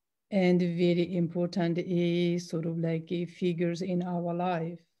and very important sort of like figures in our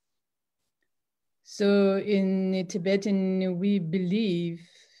life. So in Tibetan, we believe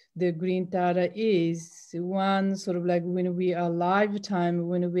the green Tara is one sort of like when we are lifetime,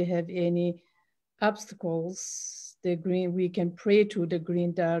 when we have any obstacles, we can pray to the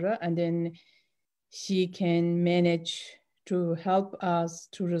green Tara, and then she can manage to help us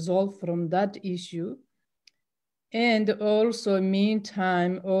to resolve from that issue. And also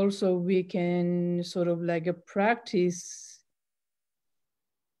meantime, also we can sort of like practice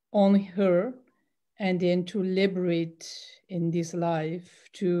on her, and then to liberate in this life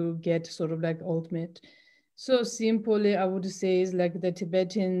to get sort of like ultimate. So simply, I would say is like the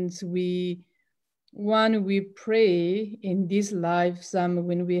Tibetans, we pray in this life some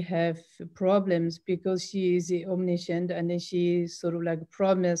when we have problems, because she is omniscient, and then she sort of like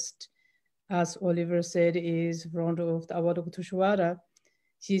promised, as Oliver said, is front of our Dr. Shwara.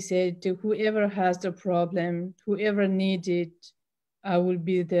 She said, whoever has the problem, whoever needs it, I will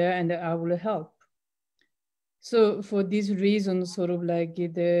be there and I will help. So for this reason, sort of like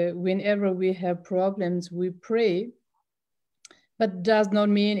whenever we have problems, we pray, but does not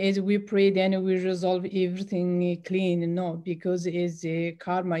mean as we pray, then we resolve everything clean. No, because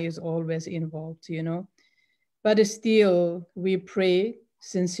karma is always involved, you know. But still, we pray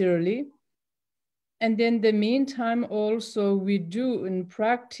sincerely. And then the meantime, also we do in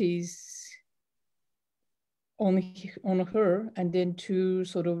practice on her, and then to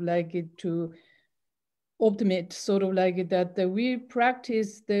sort of like to optimate, sort of like that we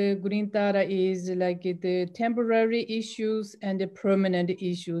practice the green Tara is like the temporary issues and the permanent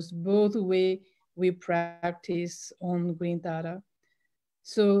issues, both way we practice on green Tara.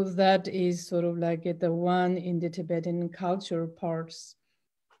 So that is sort of like the one in the Tibetan culture parts.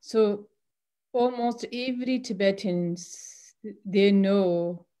 So almost every Tibetans, they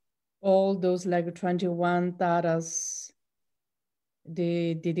know all those like 21 Taras,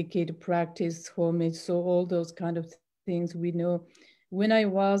 they dedicate practice, homage, so all those kind of things we know. When I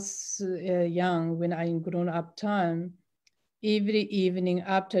was young, when I grown up time, every evening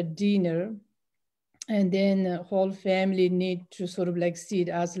after dinner, and then the whole family need to sort of like sit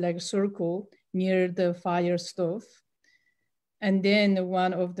as like a circle near the fire stove. And then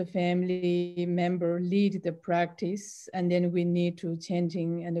one of the family member lead the practice, and then we need to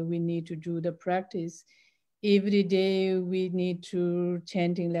chanting and we need to do the practice. Every day we need to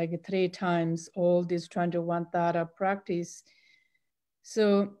chanting like 3 times, all this 21 Tara practice.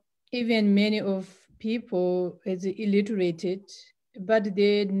 So even many of people is illiterated, but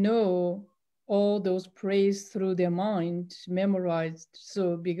they know all those prayers through their mind, memorized.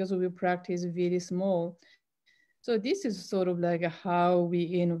 So because we practice very small. So this is sort of like how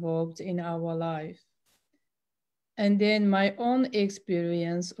we involved in our life. And then my own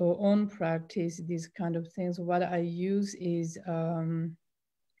experience or own practice, these kind of things, what I use is,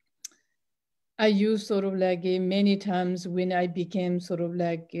 I use sort of like many times when I became sort of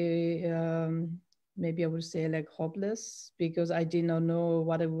like, maybe I would say like hopeless, because I did not know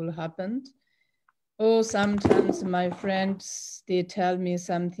what will happen. Or sometimes my friends, they tell me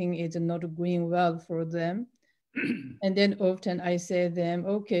something is not going well for them. And then often I say them,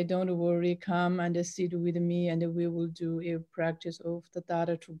 okay, don't worry, come and sit with me and we will do a practice of the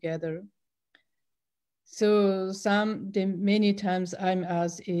Tara together. So many times I'm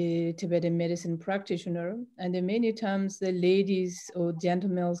as a Tibetan medicine practitioner, and many times the ladies or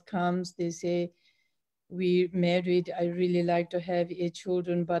gentlemen comes, they say, we married, I really like to have a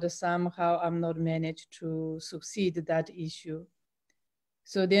children, but somehow I'm not managed to succeed that issue.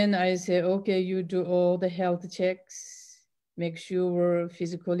 So then I say, okay, you do all the health checks, make sure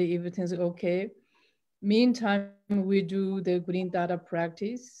physically everything's okay. Meantime, we do the green data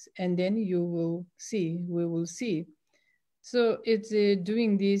practice, and then you will see, we will see. So it's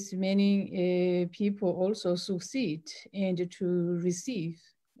doing this, many people also succeed and to receive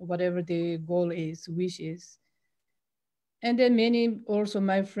whatever the goal is, wish is. And then many also,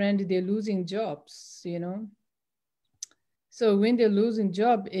 my friend, they're losing jobs, you know. So when they're losing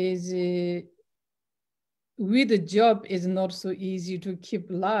job is, with a job is not so easy to keep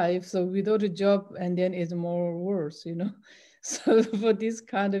life. So without a job, and then it's more worse, you know. So for this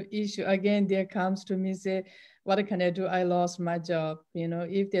kind of issue, again, there comes to me, say, what can I do? I lost my job. You know,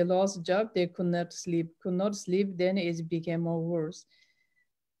 if they lost job, they could not sleep, then it became more worse.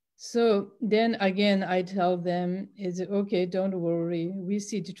 So then again, I tell them, is okay, don't worry. We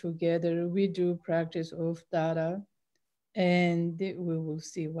sit together, we do practice of data, and we will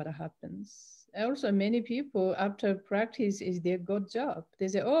see what happens. Also, many people after practice is they got job. They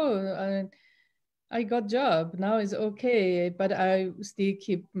say, oh, I got job, now it's okay, but I still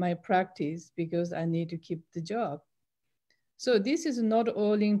keep my practice because I need to keep the job. So this is not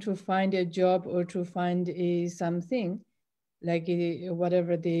only to find a job or to find something like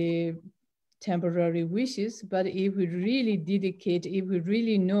whatever the temporary wishes, but if we really dedicate, if we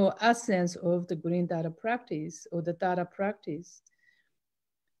really know essence of the green data practice or the data practice,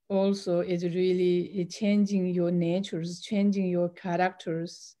 also is really changing your natures, changing your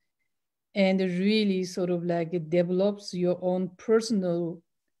characters, and really sort of like it develops your own personal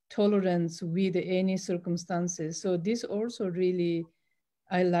tolerance with any circumstances. So this also really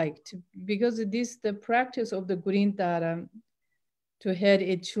I liked, because this the practice of the green data to head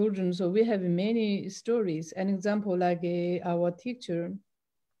a children. So we have many stories. An example like our teacher,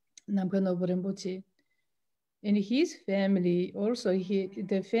 Namkhai Norbu Rinpoche, in his family also,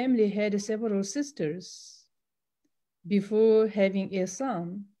 the family had several sisters before having a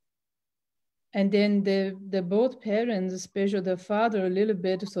son. And then the both parents, especially the father, a little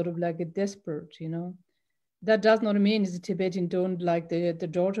bit sort of like a desperate, you know. That does not mean the Tibetan don't like the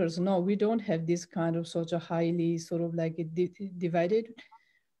daughters. No, we don't have this kind of such a highly sort of like divided.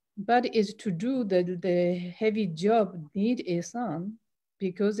 But is to do the heavy job need a son,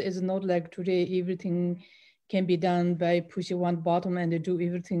 because it's not like today everything can be done by pushing one button and they do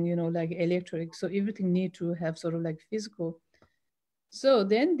everything, you know, like electric. So everything need to have sort of like physical. So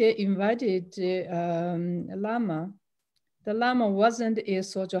then they invited a Lama. The Lama wasn't a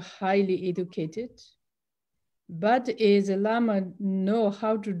sort of highly educated, but is a Lama know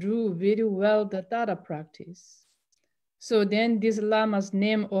how to do very well the data practice. So then this Lama's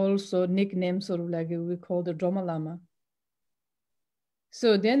name also nickname sort of like we call the Dharma Lama.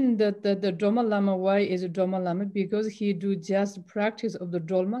 So then the Dharma Lama, why is a Dharma Lama? Because he do just practice of the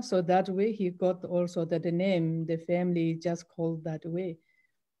Dharma. So that way he got also that the name, the family just called that way.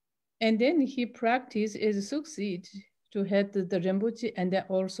 And then he practice is succeed to head the Rinpoche, and then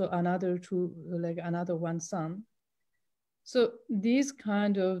also another two, like another one son. So this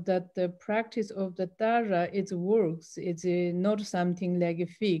kind of that the practice of the Dara, it works. It's not something like a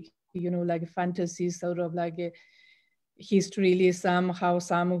fake, you know, like a fantasy, sort of like a history, somehow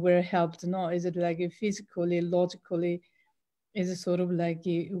somewhere helped. No, is it like a physically, logically, is sort of like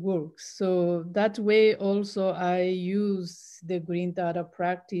it works. So that way also I use the green data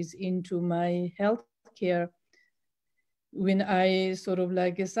practice into my healthcare. When I sort of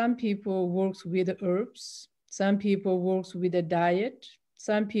like, some people works with herbs, some people works with a diet,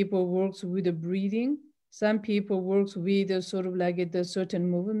 some people works with the breathing, some people works with a sort of like a certain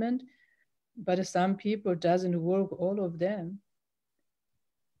movement, but some people doesn't work all of them.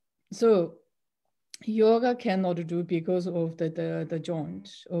 So yoga cannot do because of the joint,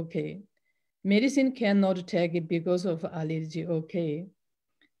 okay. Medicine cannot take it because of allergy, okay.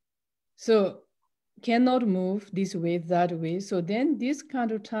 So cannot move this way, that way. So then this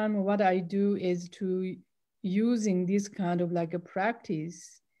kind of time, what I do is to using this kind of like a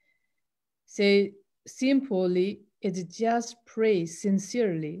practice, say simply, it's just pray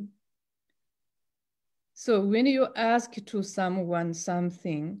sincerely. So when you ask to someone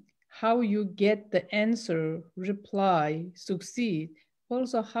something, how you get the answer, reply, succeed,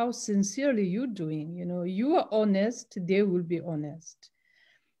 also how sincerely you're doing, you know, you are honest, they will be honest.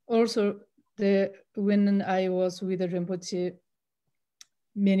 Also, when I was with the Rinpoche,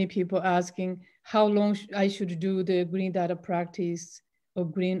 many people asking how long I should do the green data practice, or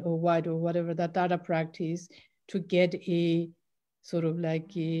green or white or whatever that data practice, to get a sort of like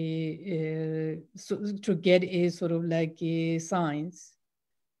to get a sort of like a science.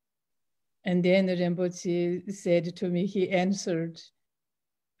 And then the Rinpoche said to me, he answered,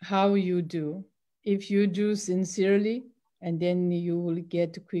 how you do. If you do sincerely, and then you will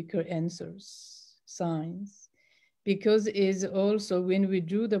get quicker answers, signs. Because is also when we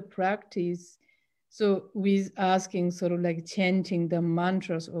do the practice, so with asking sort of like chanting the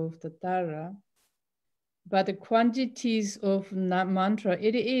mantras of the Tara, but the quantities of mantra,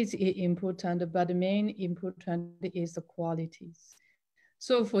 it is important, but the main important is the qualities.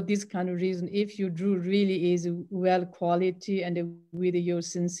 So for this kind of reason, if you do really is well quality and with you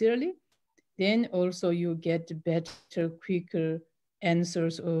sincerely, then also you get better, quicker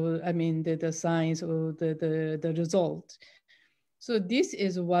answers, or I mean the signs or the result. So this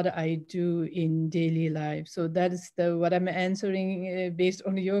is what I do in daily life. So that is the what I'm answering based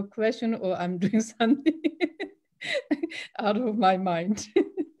on your question, or I'm doing something out of my mind.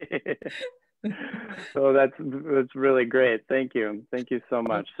 So that's really great. Thank you so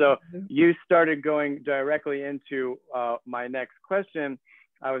much. So you started going directly into my next question.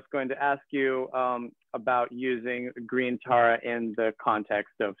 I was going to ask you about using green Tara in the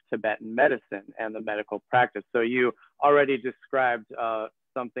context of Tibetan medicine and the medical practice. So you already described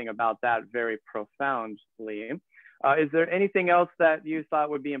something about that very profoundly. Is there anything else that you thought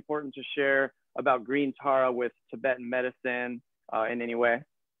would be important to share about green Tara with Tibetan medicine in any way?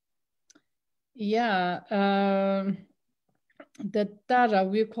 Yeah, the Tara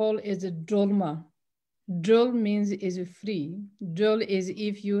we call is a dolma. Dol means is free. Dol is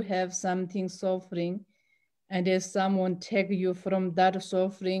if you have something suffering and there's someone take you from that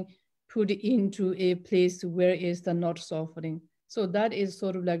suffering, put it into a place where is the not suffering. So that is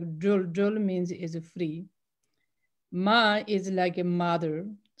sort of like Dol. Dol means is free. Ma is like a mother.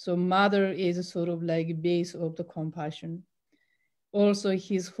 So mother is sort of like base of the compassion. Also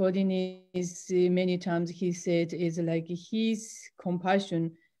his holiness, many times he said is like his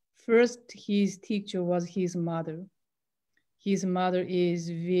compassion. First, his teacher was his mother. His mother is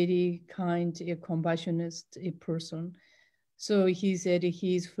very kind, a compassionate a person. So he said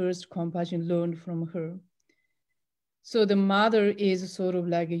his first compassion learned from her. So the mother is sort of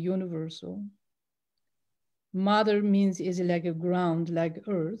like a universal. Mother means is like a ground, like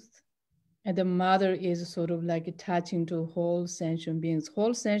earth. And the mother is sort of like attaching to whole sentient beings.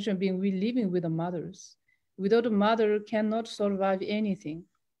 Whole sentient being, we living with the mothers. Without a mother, cannot survive anything.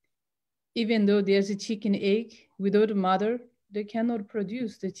 Even though there's a chicken egg, without a mother, they cannot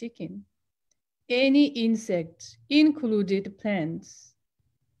produce the chicken. Any insect, included plants,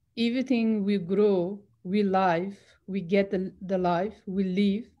 everything we grow, we live, we get the life, we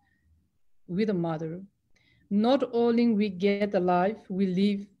live with a mother. Not only we get the life, we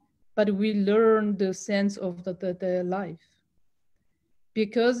live, but we learn the sense of the life.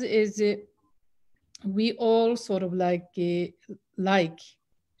 Because we all sort of like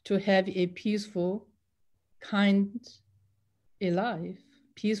to have a peaceful, kind a life,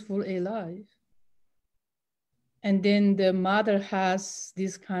 peaceful a life. And then the mother has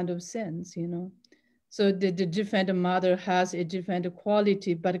this kind of sense, you know. So the different mother has a different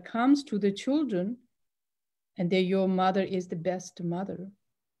quality, but it comes to the children, and then your mother is the best mother.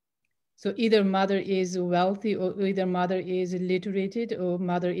 So either mother is wealthy, or either mother is literated, or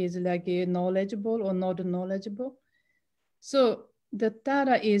mother is like a knowledgeable or not knowledgeable. So the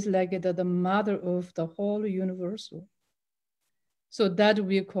Tara is like the mother of the whole universal. So that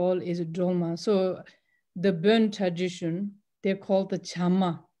we call is Dharma. So the Burn tradition, they call the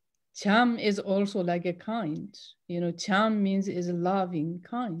Chama. Cham is also like a kind. You know, Cham means is loving,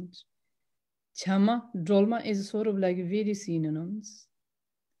 kind. Chama, Dharma is sort of like very synonyms.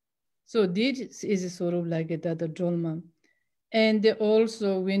 So this is sort of like the Dharma. And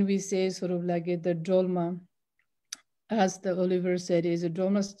also when we say sort of like the Dharma, as the Oliver said, is the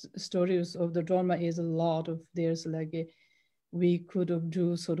Dharma stories of the Dharma is a lot of, there's like we could have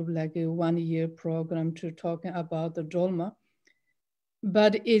do sort of like a 1 year program to talk about the Dharma.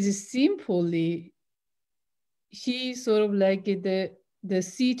 But it's simply, he sort of like the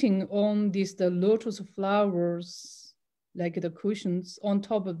sitting on the lotus flowers, like the cushions. On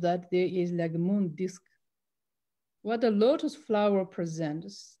top of that, there is like a moon disk. What the lotus flower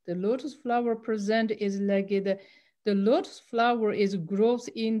presents, the lotus flower present is like the lotus flower is grows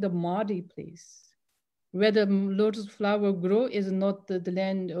in the muddy place. Where the lotus flower grow is not the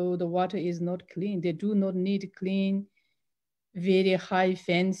land or the water is not clean. They do not need clean, very high,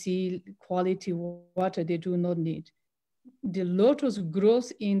 fancy quality water. They do not need. The lotus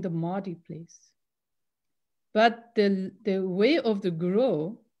grows in the muddy place. But the way of the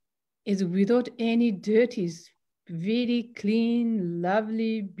grow is without any dirties, very clean,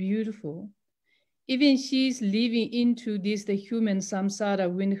 lovely, beautiful. Even she's living into this, the human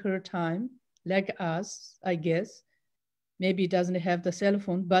samsara in her time, like us, I guess. Maybe it doesn't have the cell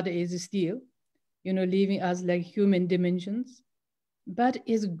phone, but it is still. living as like human dimensions, but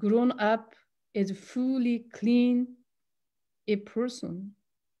is grown up, is fully clean, a person.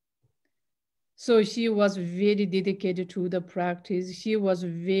 So she was very dedicated to the practice. She was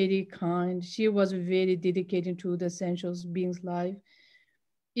very kind. She was very dedicated to the essential being's life.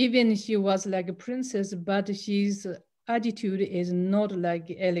 Even she was like a princess, but she's attitude is not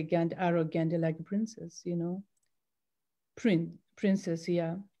like elegant, arrogant, like a princess, princess,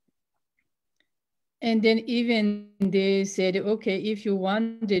 yeah. And then even they said, okay, if you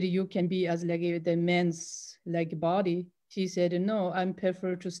wanted, you can be as like the man's like body. She said, no, I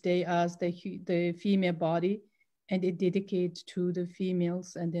prefer to stay as the female body and it dedicate to the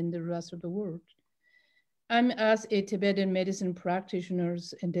females and then the rest of the world. I'm as a Tibetan medicine practitioner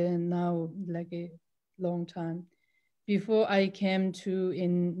and then now like a long time. Before I came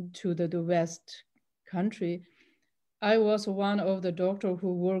into the West country, I was one of the doctors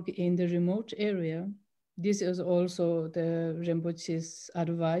who work in the remote area. This is also the Rinpoche's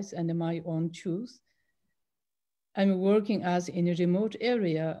advice and my own choice. I'm working as in a remote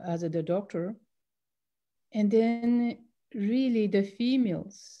area as the doctor. And then really the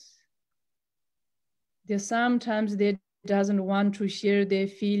females, sometimes they doesn't want to share their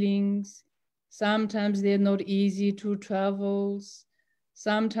feelings. Sometimes they're not easy to travel.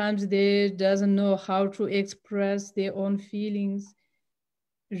 Sometimes they doesn't know how to express their own feelings.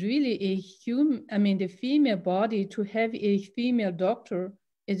 Really the female body, to have a female doctor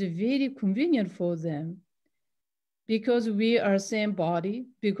is very convenient for them because we are same body,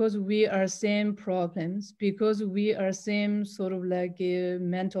 because we are same problems, because we are same sort of like a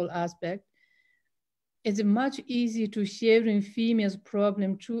mental aspect. It's much easier to share in female's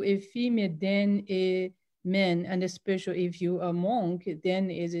problem to a female than a man, and especially if you are monk,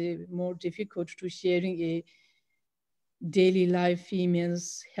 then it's more difficult to sharing a daily life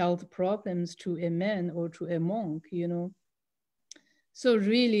females health problems to a man or to a monk, So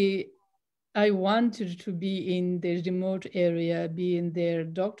really, I wanted to be in the remote area, being their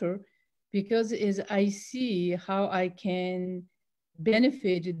doctor, because as I see how I can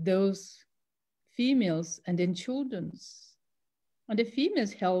benefit those females and then children's. And the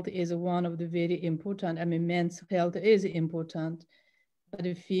female's health is one of the very important, men's health is important, but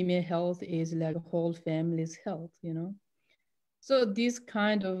the female health is like a whole family's health, So this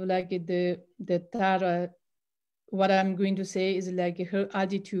kind of like the Tara, what I'm going to say is like her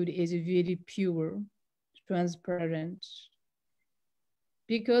attitude is very pure, transparent.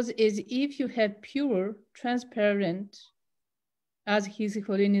 Because if you have pure, transparent, as His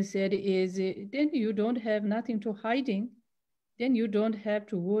Holiness said, then you don't have nothing to hiding, then you don't have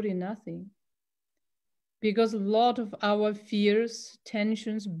to worry nothing. Because a lot of our fears,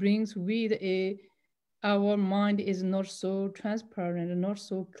 tensions brings with our mind is not so transparent, not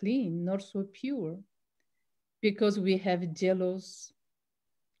so clean, not so pure. Because we have jealous,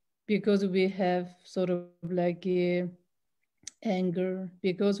 because we have sort of like a anger,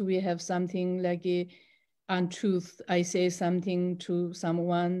 because we have something like a untruth. I say something to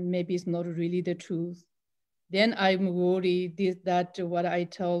someone, maybe it's not really the truth. Then I'm worried that what I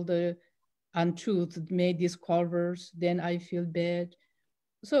tell the untruth may discovers, then I feel bad.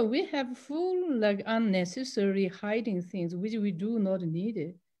 So we have full like unnecessary hiding things which we do not need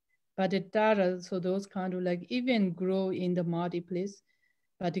it. But the Tara, so those kind of like even grow in the muddy place,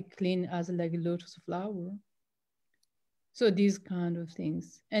 but it clean as like a lotus flower. So these kind of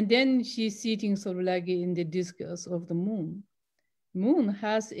things. And then she's sitting sort of like in the discus of the moon. Moon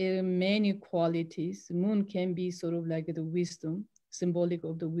has many qualities. Moon can be sort of like the wisdom, symbolic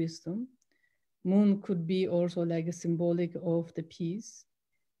of the wisdom. Moon could be also like a symbolic of the peace.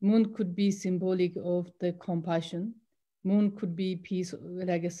 Moon could be symbolic of the compassion. Moon could be peace,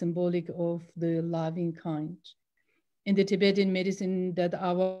 like a symbolic of the loving kind. In the Tibetan medicine, that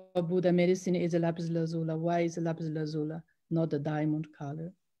our Buddha medicine is a lapis lazuli. Why is a lapis lazuli not the diamond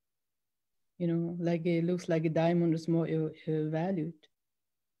color? Like it looks like a diamond is more valued.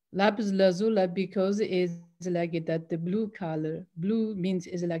 Lapis lazuli because it's like that the blue color. Blue means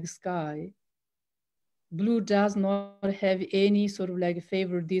is like sky. Blue does not have any sort of like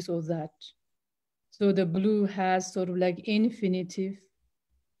favor this or that. So the blue has sort of like infinitive,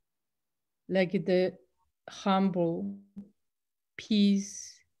 like the humble,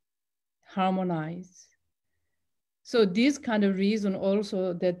 peace, harmonize. So this kind of reason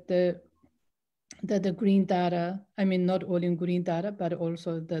also that the green Tara, not only green Tara, but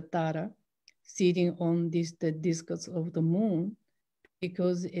also the Tara sitting on the discus of the moon,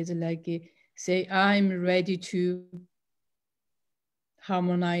 because it's like, say, I'm ready to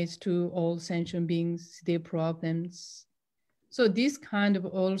harmonize to all sentient beings, their problems. So this kind of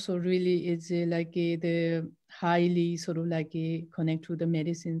also really is the highly sort of connect to the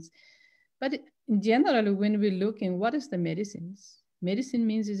medicines. But in general, when we're looking, what is the medicines? Medicine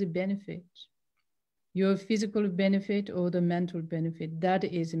means is a benefit. Your physical benefit or the mental benefit, that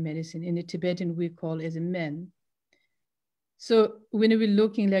is a medicine. In the Tibetan, we call as a men. So when we're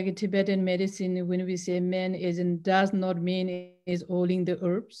looking like a Tibetan medicine, when we say men, does not mean is all in the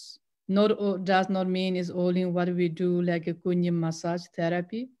herbs. Does not mean is all in what we do like a kunya massage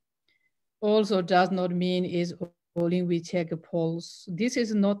therapy. Also does not mean is all in we check a pulse. This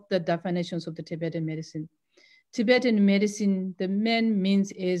is not the definitions of the Tibetan medicine. Tibetan medicine, the main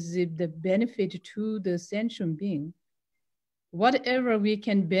means is the benefit to the sentient being. Whatever we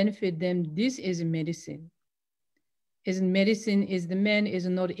can benefit them, this is medicine. Is medicine is the man is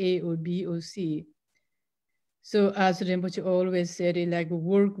not A or B or C. So as Rinpoche always said, like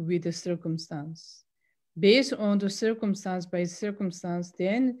work with the circumstance. Based on the circumstance by circumstance,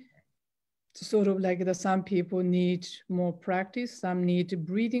 then sort of like some people need more practice, some need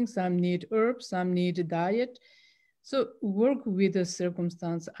breathing, some need herbs, some need diet. So work with the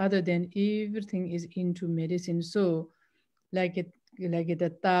circumstance other than everything is into medicine. So like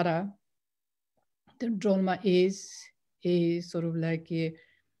the Tara, the Dharma is a sort of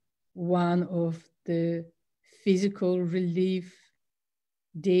one of the physical relief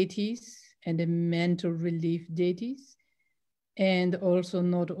deities and the mental relief deities, and also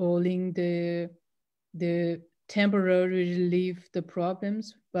not only the temporary relief the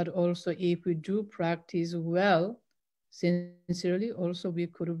problems, but also if we do practice well, sincerely, also we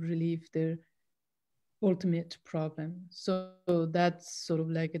could relieve the ultimate problem. So that's sort of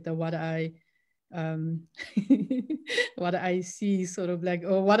what I what I see sort of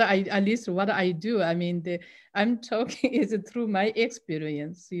or what at least what I do. I mean, I'm talking is through my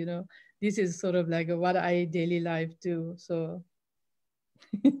experience, this is sort of what I daily life do. So.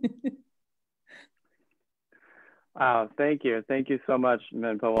 Wow, thank you. Thank you so much,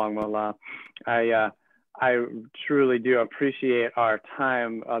 Menpa Wangmo. I truly do appreciate our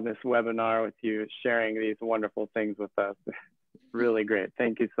time on this webinar with you, sharing these wonderful things with us. Really great.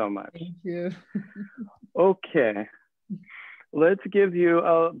 Thank you so much. Thank you. Okay, let's give you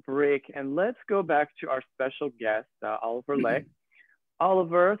a break and let's go back to our special guest, Oliver Leick.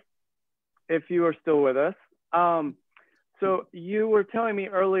 Oliver, if you are still with us. So you were telling me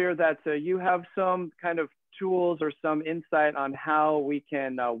earlier that you have some kind of tools or some insight on how we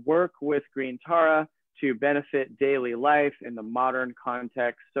can work with Green Tara to benefit daily life in the modern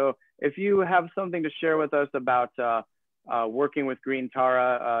context. So if you have something to share with us about working with Green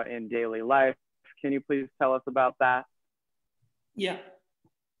Tara in daily life, can you please tell us about that? Yeah.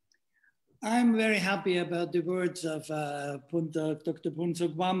 I'm very happy about the words of Dr.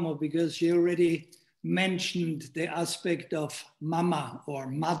 Phuntsog Wangmo, because she already mentioned the aspect of mama or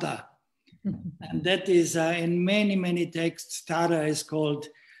mother. And that is in many, many texts, Tara is called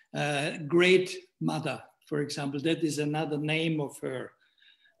Great Mother, for example. That is another name of her.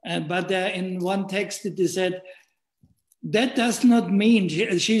 But in one text it is said, that does not mean,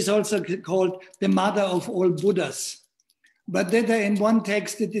 she's also called the mother of all Buddhas. But that in one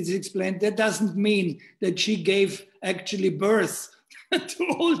text it is explained, that doesn't mean that she gave actually birth to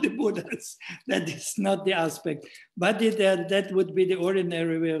all the Buddhas. That is not the aspect. But that would be the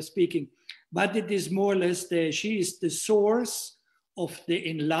ordinary way of speaking. But it is more or less, she is the source of the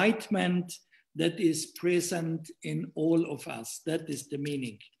enlightenment that is present in all of us. That is the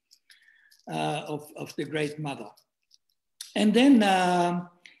meaning of the Great Mother. And then,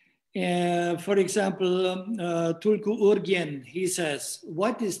 for example, Tulku Urgyen, he says,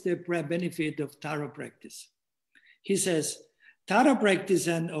 what is the benefit of Tara practice? He says, Tara practice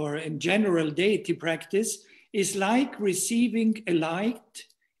or in general deity practice is like receiving a light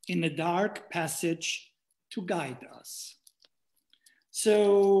in a dark passage to guide us.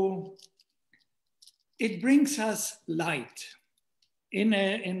 So it brings us light in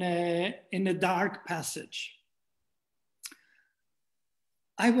a dark passage.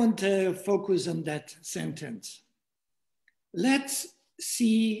 I want to focus on that sentence. Let's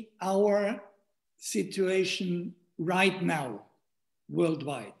see our situation right now,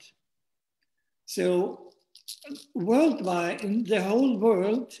 worldwide. So worldwide, the whole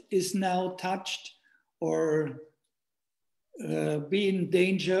world is now touched or be in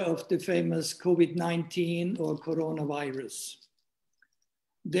danger of the famous COVID-19 or coronavirus.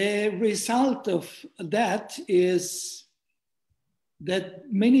 The result of that is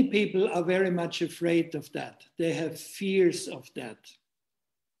that many people are very much afraid of that. They have fears of that.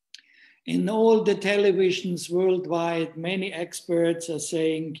 In all the televisions worldwide, many experts are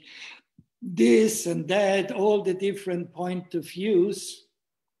saying this and that, all the different point of views.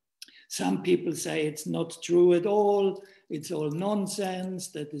 Some people say it's not true at all, it's all nonsense,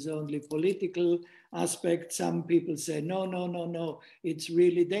 that is only political aspect. Some people say, no, no, no, no, it's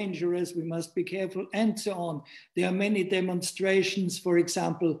really dangerous, we must be careful, and so on. There are many demonstrations, for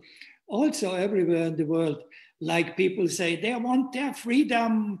example, also everywhere in the world, like people say, they want their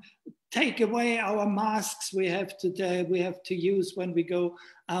freedom, take away our masks we have to use when we go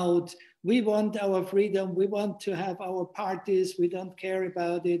out. We want our freedom, we want to have our parties, we don't care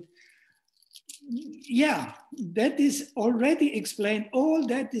about it. Yeah, that is already explained. All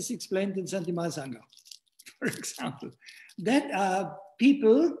that is explained in Santi Maha Sangha, for example. That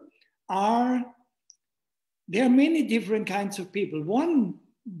people are, there are many different kinds of people.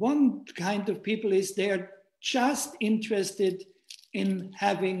 One kind of people is they're just interested in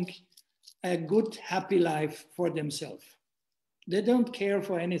having a good, happy life for themselves. They don't care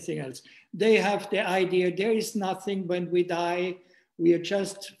for anything else. They have the idea there is nothing when we die. We are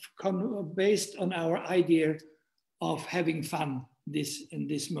just based on our idea of having fun in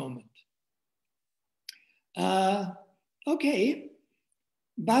this moment. Okay,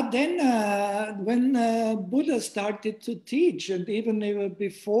 but then when Buddha started to teach, and even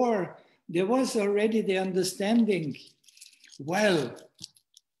before, there was already the understanding, well,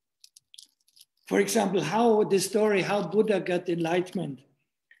 for example, how Buddha got enlightenment.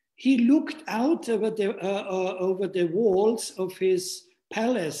 He looked out over the walls of his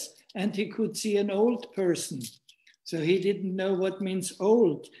palace and he could see an old person. So he didn't know what means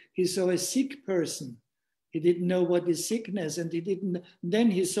old. He saw a sick person. He didn't know what is sickness, and then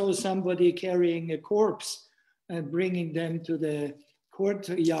he saw somebody carrying a corpse and bringing them to the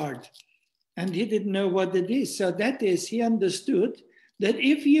courtyard. And he didn't know what it is. So that is, he understood that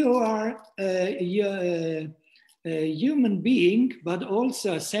if you are a human being, but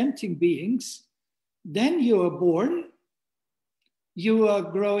also sentient beings, then you are born, you are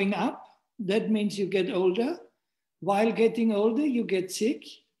growing up, that means you get older. While getting older, you get sick,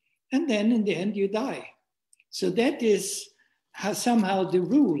 and then in the end you die. So that is somehow the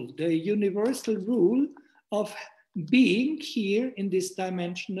rule, the universal rule of being here in this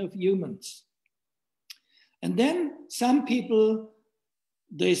dimension of humans. And then some people,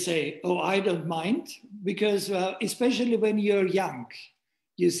 they say, oh, I don't mind, because especially when you're young,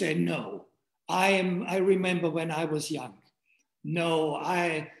 you say, no, I remember when I was young. No,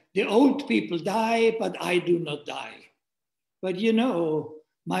 the old people die, but I do not die. But you know,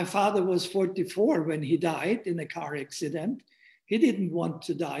 my father was 44 when he died in a car accident. He didn't want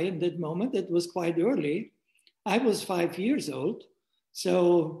to die in that moment. That was quite early. I was 5 years old.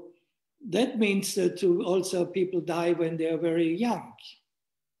 So that means that also people die when they're very young.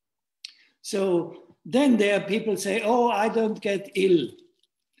 So then there are people say, oh, I don't get ill.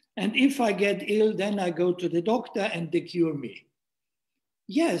 And if I get ill, then I go to the doctor and they cure me.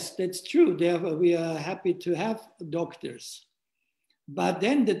 Yes, that's true. We are happy to have doctors. But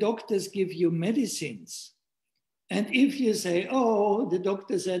then the doctors give you medicines. And if you say, oh, the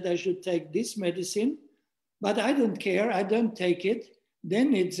doctor said I should take this medicine, but I don't care, I don't take it,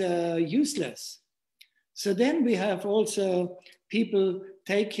 then it's useless. So then we have also people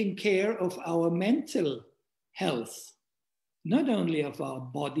taking care of our mental health, not only of our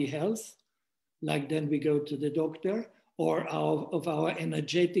body health, like then we go to the doctor, or of our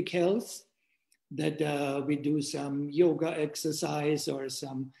energetic health, that we do some yoga exercise or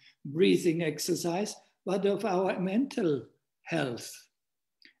some breathing exercise, but of our mental health.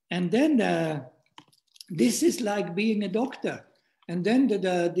 And then this is like being a doctor. And then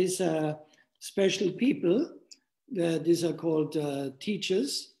these special people, these are called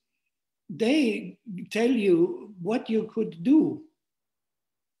teachers, they tell you what you could do.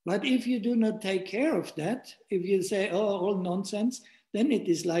 But if you do not take care of that, if you say, oh, all nonsense, then it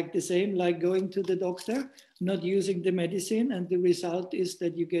is like the same, like going to the doctor, not using the medicine, and the result is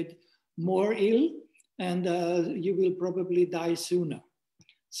that you get more ill and you will probably die sooner.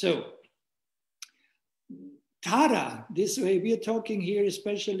 So, Tara, this way, we are talking here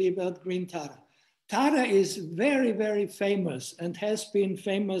especially about green Tara. Tara is very, very famous and has been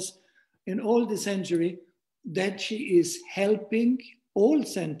famous in all the century that she is helping all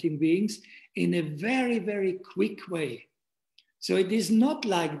sentient beings in a very, very quick way. So it is not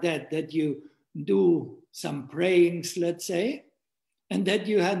like that you do some prayings, let's say, and that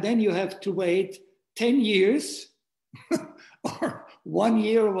then you have to wait 10 years or 1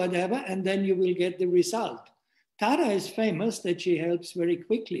 year or whatever, and then you will get the result. Tara is famous that she helps very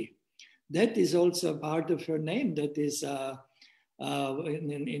quickly. That is also part of her name. That is in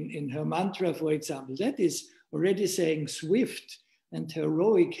her mantra, for example, that is already saying swift, and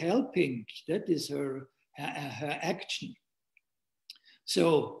heroic helping. That is her action.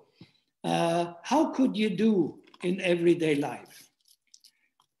 So how could you do in everyday life?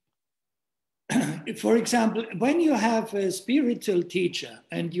 For example, when you have a spiritual teacher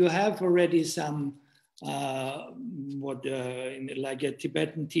and you have already some, like a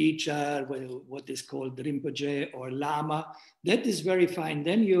Tibetan teacher, what is called Rinpoche or Lama, that is very fine.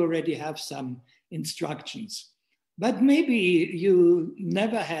 Then you already have some instructions. But maybe you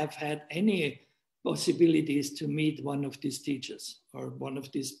never have had any possibilities to meet one of these teachers or one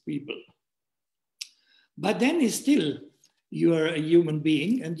of these people. But then it's still, you are a human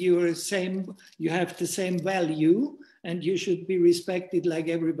being and you have the same value and you should be respected like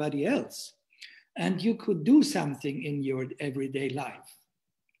everybody else. And you could do something in your everyday life.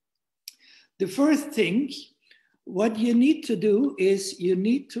 The first thing, what you need to do is you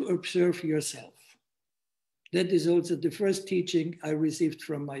need to observe yourself. That is also the first teaching I received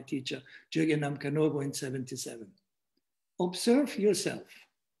from my teacher, Chogyal Namkhai Norbu in 1977. Observe yourself.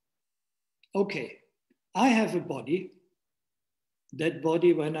 Okay, I have a body. That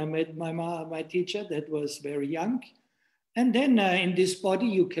body, when I met my teacher, that was very young. And then in this body,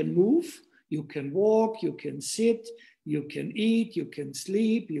 you can move, you can walk, you can sit, you can eat, you can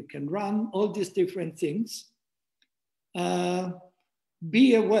sleep, you can run, all these different things.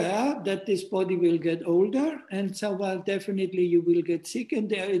 Be aware that this body will get older, and so definitely you will get sick,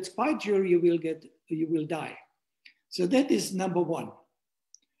 and it's quite sure you will die. So that is number one.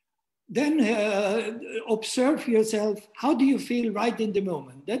 Then observe yourself. How do you feel right in the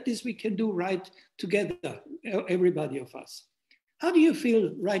moment? That is, we can do right together, everybody of us. How do you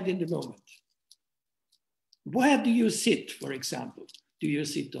feel right in the moment? Where do you sit, for example? Do you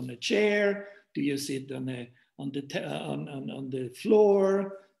sit on a chair? Do you sit on the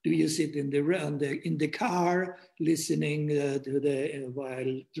floor? Do you sit in the car, listening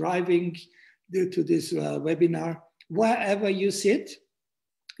while driving to this webinar? Wherever you sit,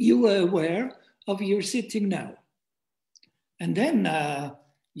 you are aware of your sitting now. And then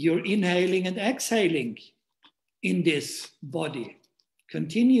you're inhaling and exhaling in this body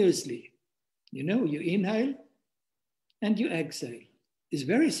continuously. You know, you inhale and you exhale. It's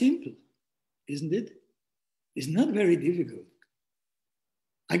very simple, isn't it? It's not very difficult.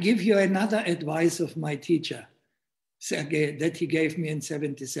 I give you another advice of my teacher that he gave me in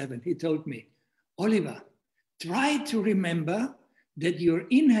 1977. He told me, Oliver, try to remember that you're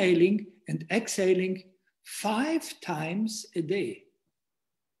inhaling and exhaling 5 times a day.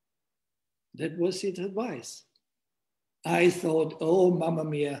 That was his advice. I thought, oh, mamma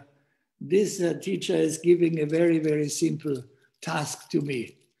mia, this teacher is giving a very, very simple task to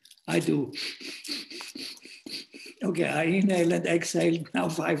me. I do. Okay, I inhale and exhale now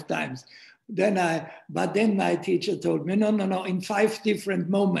 5 times. But then my teacher told me, no, in 5 different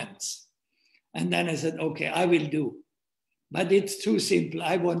moments. And then I said, okay, I will do. But it's too simple.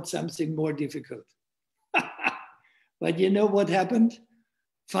 I want something more difficult. But you know what happened?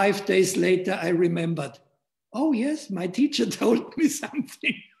 5 days later, I remembered, oh yes, my teacher told me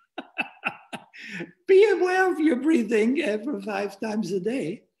something. Be aware of your breathing every 5 times a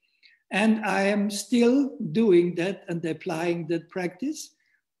day. And I am still doing that and applying that practice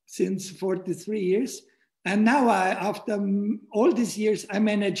since 43 years. And now after all these years, I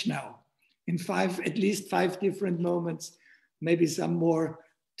manage now in at least 5 different moments, maybe some more,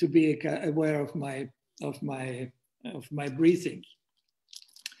 to be aware of my breathing.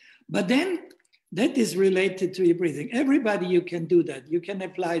 But then that is related to your breathing. Everybody, you can do that. You can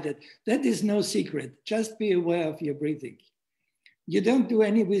apply that. That is no secret. Just be aware of your breathing. You don't do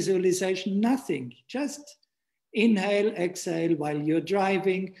any visualization, nothing. Just inhale, exhale while you're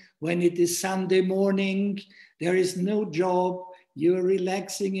driving. When it is Sunday morning, there is no job, you're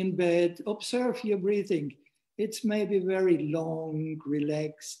relaxing in bed. Observe your breathing. It's maybe very long,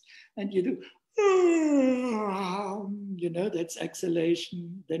 relaxed, and you do, you know, that's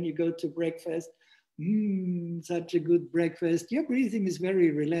exhalation. Then you go to breakfast. Such a good breakfast. Your breathing is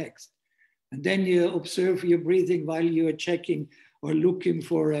very relaxed. And then you observe your breathing while you are checking or looking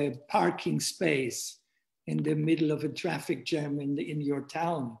for a parking space in the middle of a traffic jam in your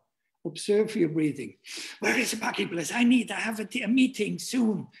town. Observe your breathing. Where is the parking place? I have a meeting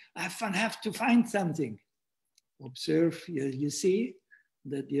soon. I have to find something. Observe, you see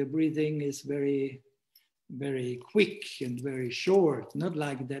that your breathing is very, very quick and very short, not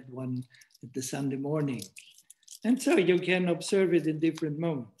like that one at the Sunday morning. And so you can observe it in different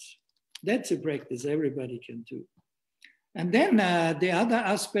moments. That's a practice everybody can do. And then the other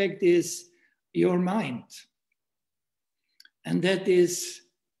aspect is your mind. And that is,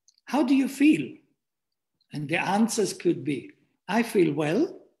 how do you feel? And the answers could be, I feel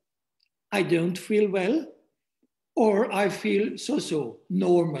well, I don't feel well, or I feel so-so,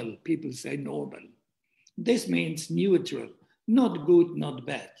 normal. People say normal. This means neutral, not good, not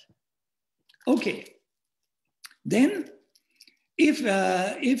bad. Okay, then if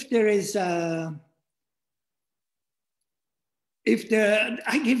there is, I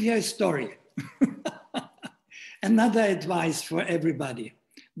give you a story. Another advice for everybody.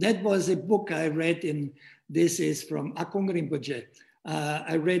 That was a book I read in, this is from Akong Rinpoche.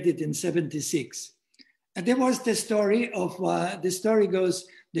 I read it in 76. And there was the story of, the story goes,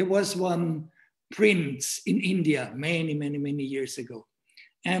 there was one prince in India many, many, many years ago.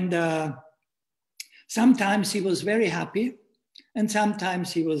 And sometimes he was very happy and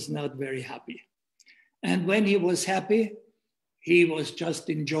sometimes he was not very happy. And when he was happy, he was just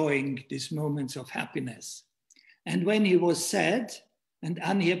enjoying these moments of happiness. And when he was sad and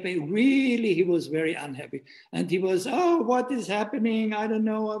unhappy, really, he was very unhappy. And he was, oh, what is happening? I don't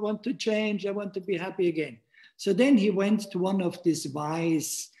know. I want to change. I want to be happy again. So then he went to one of these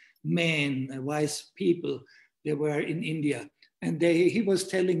wise men, wise people that were in India. And he was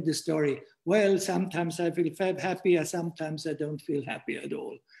telling the story, well, sometimes I feel happy, or sometimes I don't feel happy at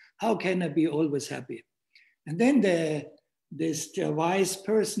all. How can I be always happy? And then this wise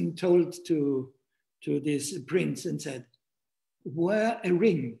person told to this prince and said, wear a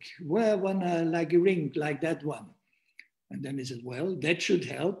ring, wear one like a ring, like that one. And then he said, well, that should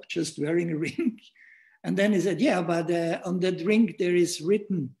help, just wearing a ring. And then he said, yeah, but on that ring there is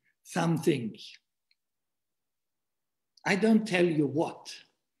written something. I don't tell you what,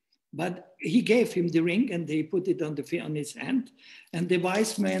 but he gave him the ring and they put it on his hand. And the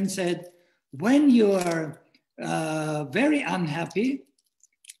wise man said, when you are very unhappy,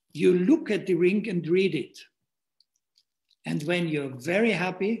 you look at the ring and read it. And when you're very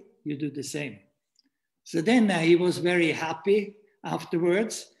happy, you do the same. So then he was very happy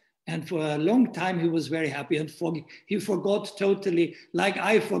afterwards. And for a long time, he was very happy. And he forgot totally, like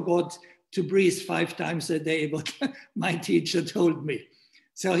I forgot to breathe 5 times a day, what my teacher told me.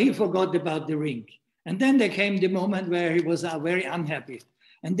 So he forgot about the ring. And then there came the moment where he was very unhappy.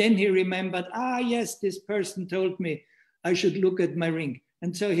 And then he remembered, yes, this person told me I should look at my ring.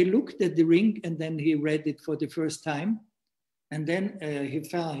 And so he looked at the ring and then he read it for the first time. And then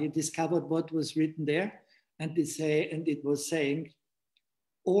he discovered what was written there. And it was saying,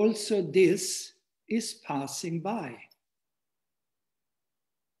 also this is passing by.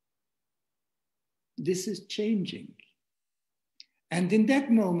 This is changing. And in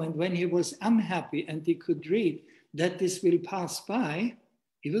that moment, when he was unhappy and he could read that this will pass by,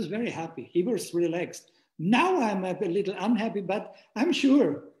 he was very happy. He was relaxed. Now I'm a little unhappy, but I'm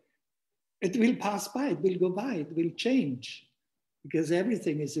sure it will pass by, it will go by, it will change, because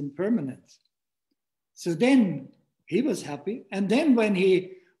everything is impermanent. So then he was happy. And then when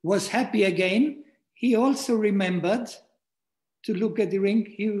he was happy again, he also remembered to look at the ring.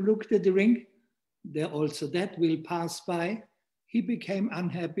 He looked at the ring. There also that will pass by. He became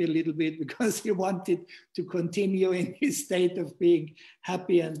unhappy a little bit because he wanted to continue in his state of being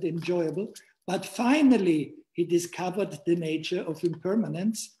happy and enjoyable. But finally, he discovered the nature of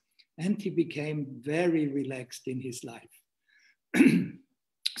impermanence and he became very relaxed in his life.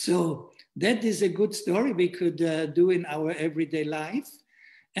 So that is a good story we could do in our everyday life.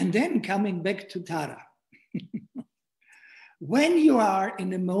 And then coming back to Tara. When you are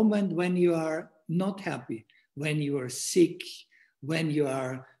in a moment when you are not happy, when you are sick, when you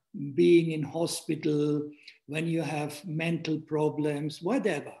are being in hospital, when you have mental problems,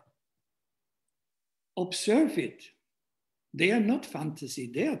 whatever, observe it. They are not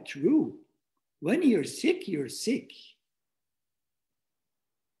fantasy, they are true. When you're sick, you're sick.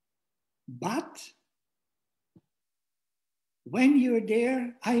 But when you're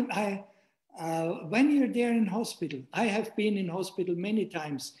there, when you're there in hospital, I have been in hospital many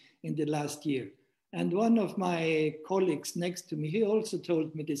times in the last year. And one of my colleagues next to me, he also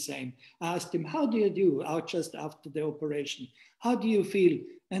told me the same. I asked him, how do you do out just after the operation? How do you feel?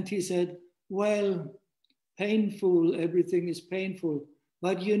 And he said, well, painful, everything is painful.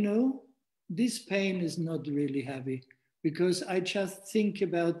 But you know, this pain is not really heavy because I just think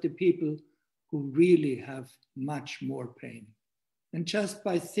about the people who really have much more pain. And just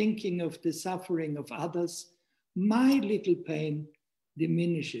by thinking of the suffering of others, my little pain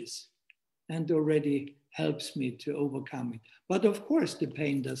diminishes and already helps me to overcome it. But of course, the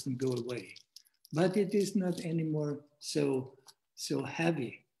pain doesn't go away, but it is not anymore so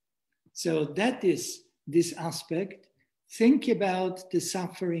heavy. So that is this aspect. Think about the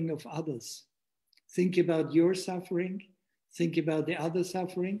suffering of others. Think about your suffering. Think about the other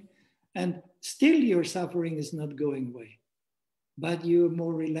suffering. And still your suffering is not going away. but you're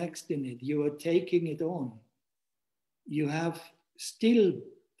more relaxed in it. You are taking it on. You have still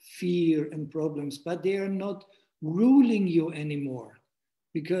fear and problems, but they are not ruling you anymore.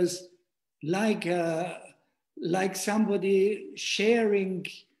 Because like somebody sharing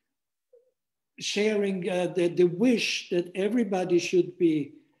the wish that everybody should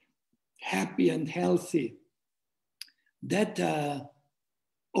be happy and healthy, that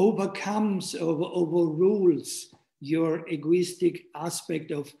overrules your egoistic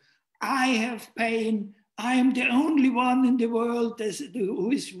aspect of, I have pain, I am the only one in the world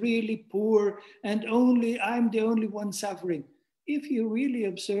who is really poor, and I'm the only one suffering. If you really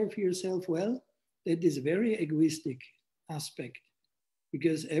observe yourself well, that is a very egoistic aspect,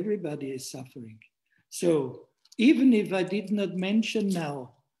 because everybody is suffering. So even if I did not mention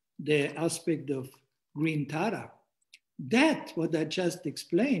now the aspect of green Tara, that what I just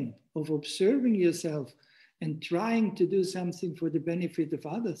explained of observing yourself and trying to do something for the benefit of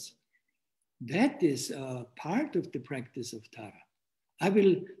others, that is a part of the practice of Tara. I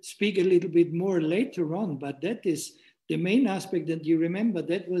will speak a little bit more later on, but that is the main aspect that you remember.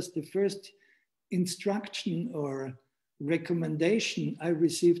 That was the first instruction or recommendation I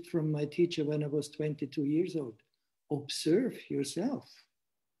received from my teacher when I was 22 years old. Observe yourself.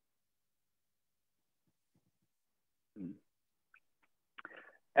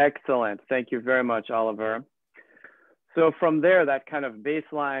 Excellent. Thank you very much, Oliver. So from there, that kind of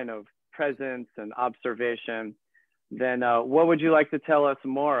baseline of presence and observation, then what would you like to tell us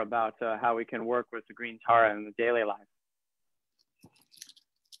more about how we can work with the green Tara in the daily life?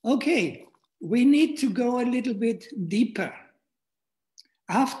 Okay, we need to go a little bit deeper.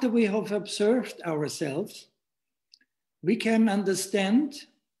 After we have observed ourselves, we can understand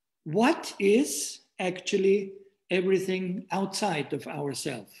what is actually everything outside of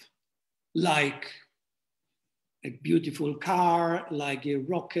ourselves, like a beautiful car, like a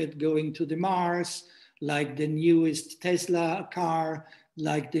rocket going to the Mars, like the newest Tesla car,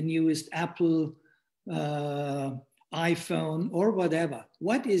 like the newest Apple iPhone or whatever.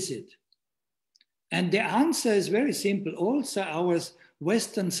 What is it? And the answer is very simple. Also, our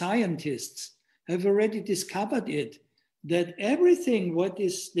Western scientists have already discovered it, that everything what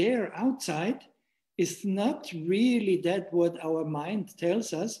is there outside is not really that what our mind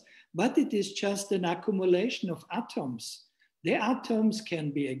tells us, but it is just an accumulation of atoms. The atoms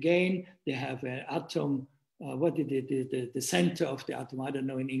can be, again, they have an atom, the center of the atom, I don't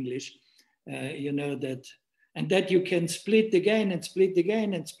know in English, you know that, and that you can split again and split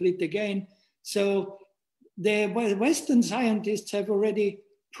again and split again. So the Western scientists have already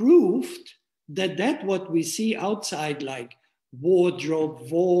proved that what we see outside, like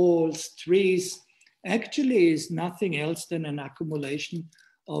wardrobe, walls, trees, actually is nothing else than an accumulation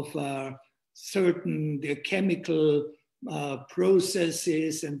of certain chemical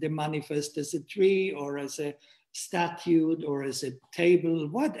processes, and they manifest as a tree or as a statue or as a table,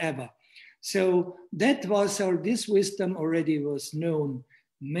 whatever. So that was, or this wisdom already was known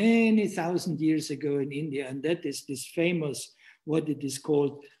many thousand years ago in India, and that is this famous, what it is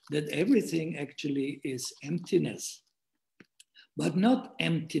called, that everything actually is emptiness, but not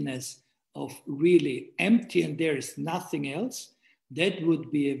emptiness of really empty and there is nothing else. That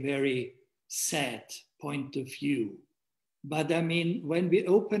would be a very sad point of view. But I mean, when we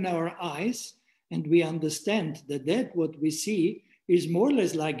open our eyes and we understand that what we see is more or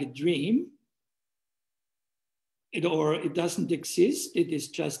less like a dream, or it doesn't exist, it is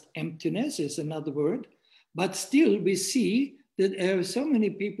just emptiness, is another word, but still we see that so many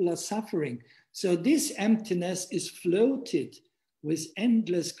people are suffering. So this emptiness is floated with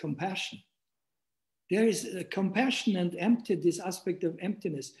endless compassion. There is a compassion and empty, this aspect of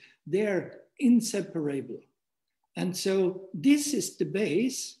emptiness, they're inseparable. And so this is the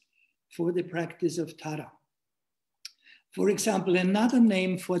base for the practice of Tara. For example, another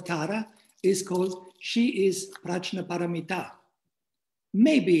name for Tara is called, she is Prajnaparamita.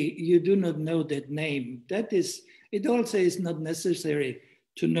 Maybe you do not know that name. That is, it also is not necessary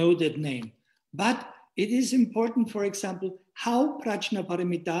to know that name. But it is important, for example, how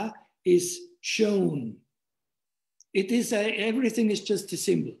Prajnaparamita is shown. It is everything is just a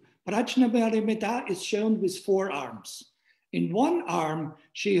symbol. Prajnaparamita is shown with 4 arms. In one arm,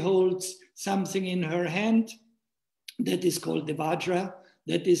 she holds something in her hand that is called the Vajra.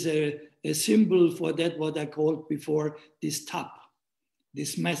 That is a symbol for that, what I called before, this tap,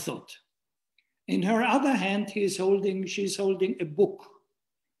 this method. In her other hand, she's holding a book.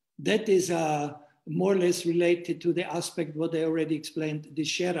 That is more or less related to the aspect what I already explained, the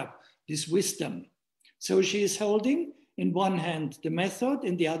Sherab, this wisdom. So she is holding in one hand the method,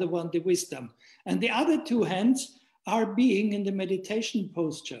 in the other one the wisdom. And the other 2 hands are being in the meditation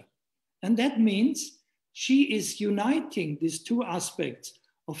posture. And that means she is uniting these two aspects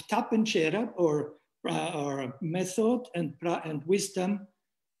of tapachera, or method, and wisdom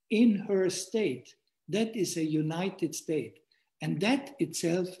in her state. That is a united state. And that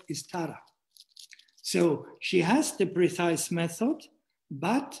itself is Tara. So she has the precise method,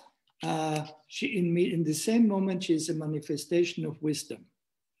 but in the same moment, she is a manifestation of wisdom.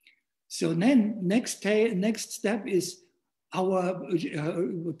 So then next step is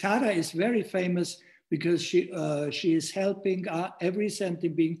Tara is very famous because she is helping every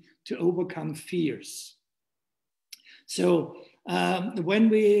sentient being to overcome fears. So when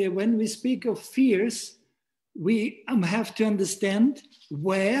we speak of fears, we have to understand,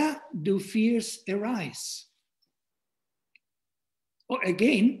 where do fears arise? Or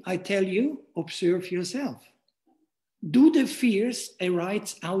again, I tell you, observe yourself. Do the fears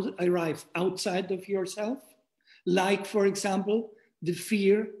arrive outside of yourself? Like, for example, the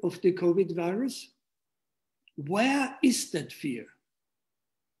fear of the COVID virus? Where is that fear?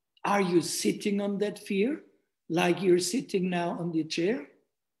 Are you sitting on that fear, like you're sitting now on the chair?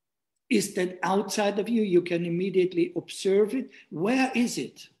 Is that outside of you? You can immediately observe it. Where is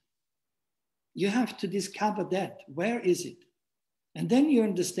it? You have to discover that. Where is it? And then you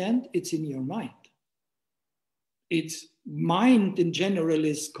understand it's in your mind. It's mind in general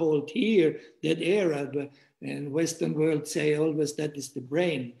is called here, that area, and Western world say always that is the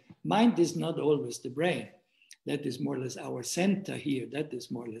brain. Mind is not always the brain. That is more or less our center here. That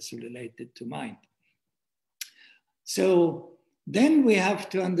is more or less related to mind. So then we have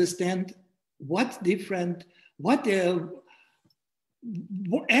to understand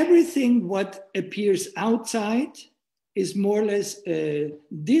everything what appears outside is more or less a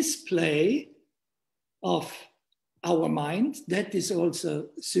display of our mind. That is also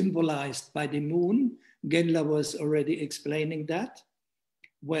symbolized by the moon. Genla was already explaining that,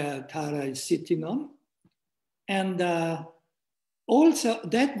 where Tara is sitting on. And also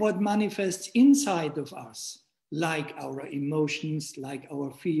that what manifests inside of us, like our emotions, like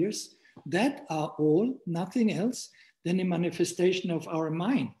our fears, that are all nothing else than a manifestation of our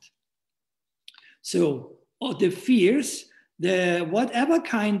mind. So the fears, whatever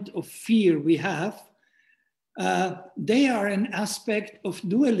kind of fear we have, they are an aspect of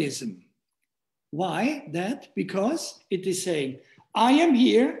dualism. Why that? Because it is saying, I am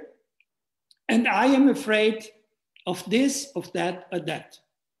here and I am afraid of this, of that, or that.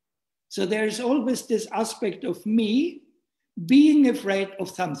 So there is always this aspect of me being afraid of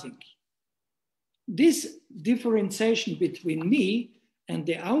something. This differentiation between me and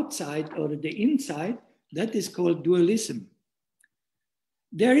the outside or the inside, that is called dualism.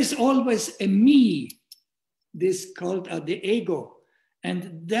 There is always a me, this called the ego,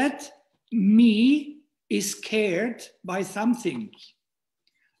 and that me is scared by something.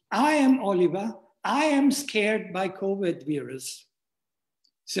 I am Oliver, I am scared by COVID virus.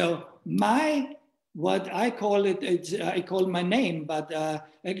 So what I call it, I call my name, but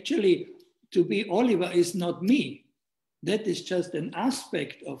actually to be Oliver is not me. That is just an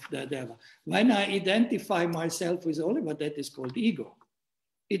aspect of that. When I identify myself with Oliver, that is called ego.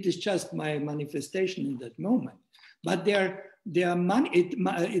 It is just my manifestation in that moment. But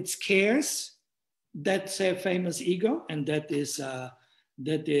it scares, that's a famous ego, and that is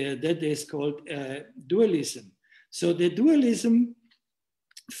called dualism. So the dualism,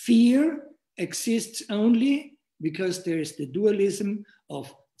 fear exists only because there is the dualism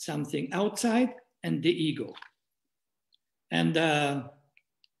of something outside and the ego. And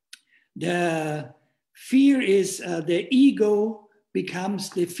the fear is, the ego becomes,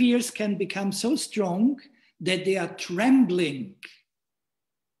 the fears can become so strong that they are trembling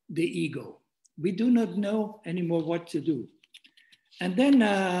the ego. We do not know anymore what to do. And then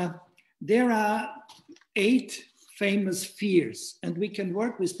there are 8 famous fears, and we can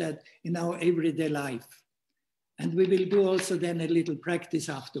work with that in our everyday life. And we will do also then a little practice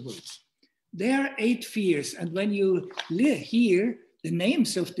afterwards. There are 8 fears, and when you hear the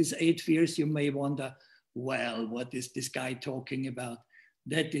names of these 8 fears, you may wonder, well, what is this guy talking about?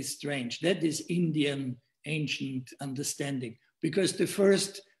 That is strange. That is Indian ancient understanding, because the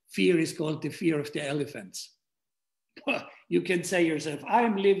first fear is called the fear of the elephants. You can say yourself,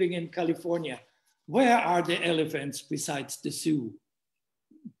 I'm living in California. Where are the elephants besides the zoo?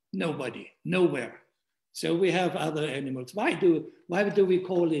 Nobody, nowhere. So we have other animals. Why do we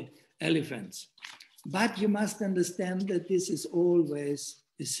call it elephants? But you must understand that this is always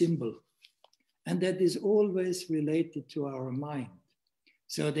a symbol, and that is always related to our mind.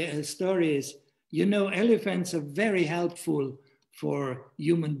 So the story is, you know, elephants are very helpful for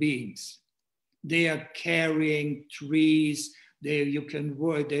human beings. They are carrying trees. You can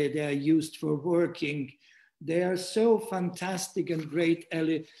work. They are used for working. They are so fantastic and great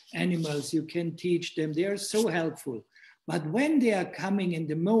animals. You can teach them. They are so helpful. But when they are coming in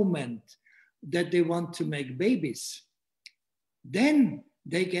the moment that they want to make babies, then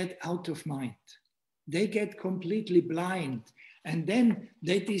they get out of mind. They get completely blind. And then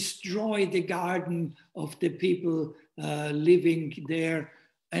they destroy the garden of the people living there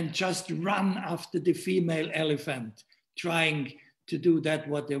and just run after the female elephant, trying to do that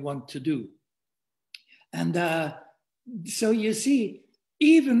what they want to do. And so you see,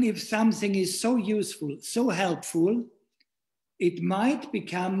 even if something is so useful, so helpful, it might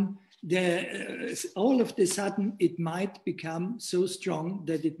become, all of a sudden, it might become so strong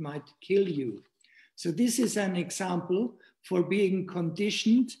that it might kill you. So this is an example for being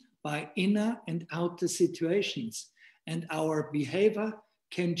conditioned by inner and outer situations. And our behavior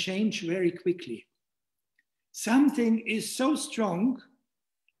can change very quickly. Something is so strong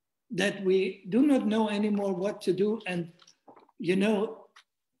that we do not know anymore what to do. And you know,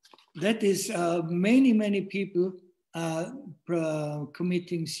 that is many people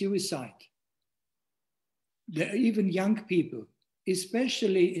committing suicide. Even young people,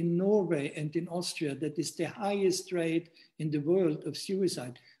 especially in Norway and in Austria, that is the highest rate in the world of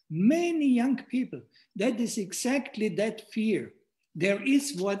suicide. Many young people, that is exactly that fear. There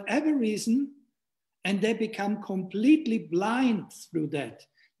is whatever reason, and they become completely blind through that.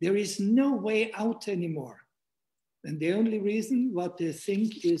 There is no way out anymore. And the only reason what they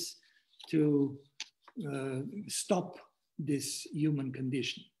think is to stop this human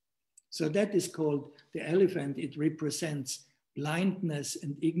condition. So that is called the elephant. It represents blindness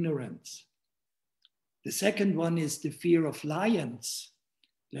and ignorance. The second one is the fear of lions.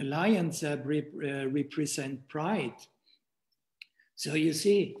 The lions represent pride. So you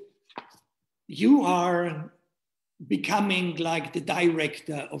see, you are becoming like the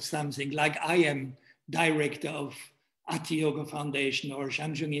director of something, like I am director of Ati Yoga Foundation or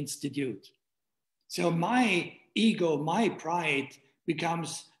Shanzhong Institute. So my ego, my pride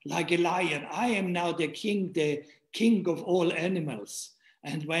becomes like a lion. I am now the king of all animals.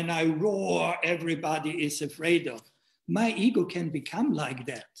 And when I roar, everybody is afraid of. My ego can become like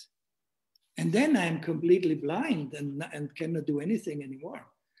that. And then I'm completely blind and cannot do anything anymore.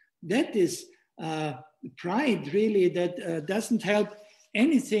 That is pride, really, that doesn't help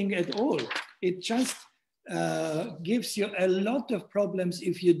anything at all. It just gives you a lot of problems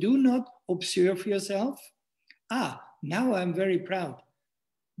if you do not observe yourself. Now I'm very proud.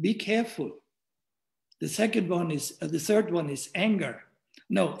 Be careful. The third one is anger.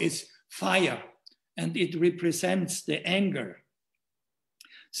 No, it's fire, and it represents the anger.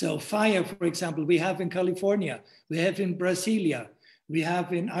 So fire, for example, we have in California, we have in Brasilia, we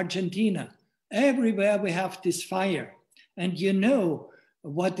have in Argentina. Everywhere we have this fire. And you know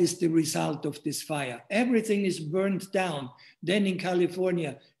what is the result of this fire? Everything is burned down. Then in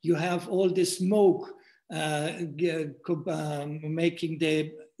California, you have all the smoke making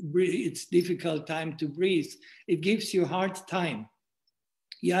it's difficult time to breathe. It gives you a hard time.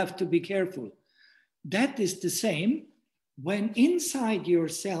 You have to be careful. That is the same when inside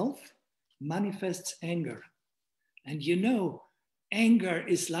yourself manifests anger. And you know, anger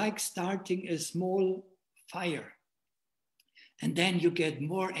is like starting a small fire. And then you get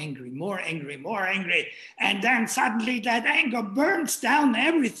more angry, more angry, more angry. And then suddenly that anger burns down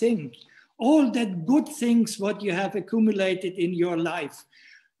everything. All that good things what you have accumulated in your life.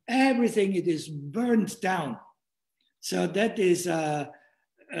 Everything, it is burned down. So that is,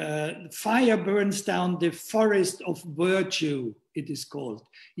 fire burns down the forest of virtue, it is called.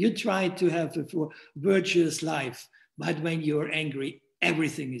 You try to have a virtuous life, but when you're angry,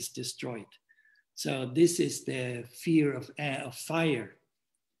 everything is destroyed. So this is the fear of fire.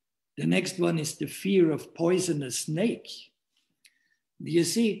 The next one is the fear of poisonous snake. You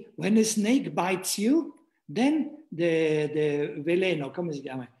see, when a snake bites you, then the veleno, come si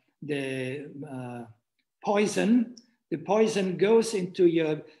chiama? The poison goes into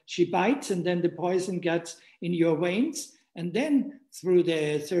your, she bites, and then the poison gets in your veins, and then through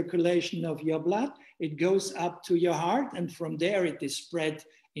the circulation of your blood, it goes up to your heart, and from there it is spread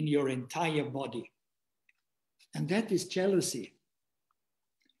in your entire body. And that is jealousy.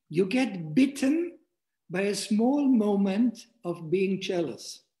 You get bitten by a small moment of being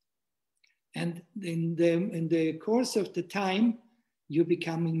jealous. And in the course of the time, you're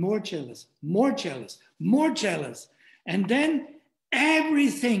becoming more jealous, more jealous, more jealous. And then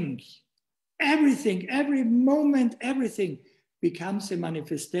everything, every moment, everything becomes a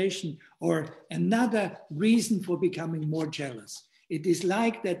manifestation or another reason for becoming more jealous. It is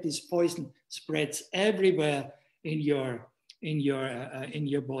like that this poison spreads everywhere in your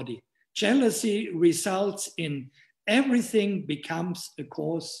body. Jealousy results in everything becomes a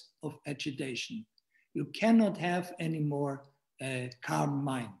cause of agitation. You cannot have any more calm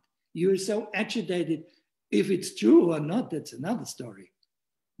mind. You're so agitated. If it's true or not, that's another story.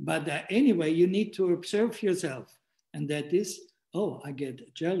 But anyway, you need to observe yourself. And that is, oh, I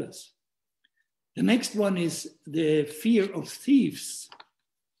get jealous. The next one is the fear of thieves.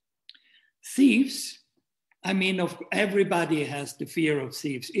 Thieves, I mean, everybody has the fear of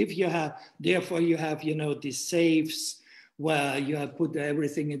thieves. If you have, therefore you have, these safes where you have put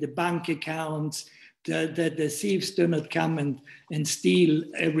everything in the bank accounts, that the thieves do not come and steal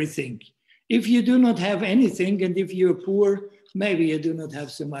everything. If you do not have anything, and if you're poor, maybe you do not have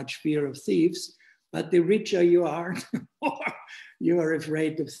so much fear of thieves, but the richer you are, the more you are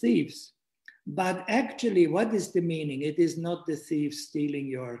afraid of thieves. But actually, what is the meaning? It is not the thief stealing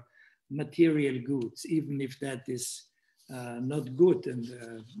your material goods, even if that is not good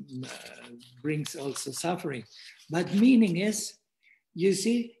and brings also suffering. But meaning is, you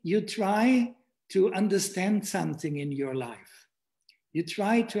see, you try to understand something in your life. You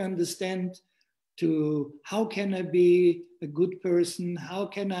try to understand how can I be a good person? How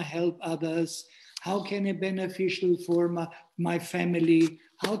can I help others? How can I be beneficial for my family?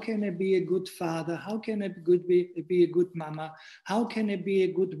 How can I be a good father? How can I be a good mama? How can I be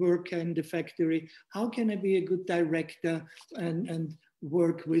a good worker in the factory? How can I be a good director and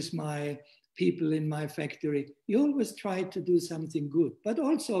work with my people in my factory? You always try to do something good, but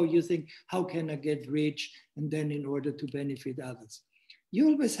also you think, how can I get rich? And then in order to benefit others. You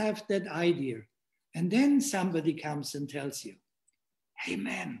always have that idea. And then somebody comes and tells you, hey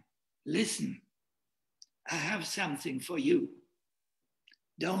man, listen, I have something for you.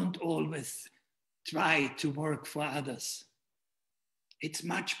 Don't always try to work for others. It's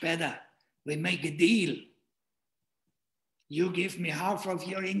much better. We make a deal. You give me half of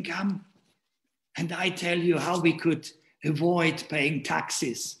your income, and I tell you how we could avoid paying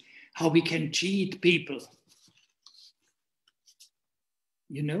taxes, how we can cheat people.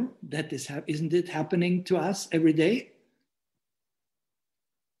 That isn't it happening to us every day?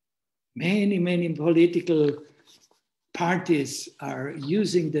 Many, many political parties are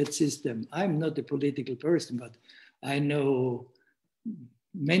using that system. I'm not a political person, but I know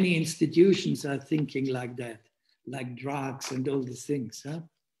many institutions are thinking like that, like drugs and all these things. Huh?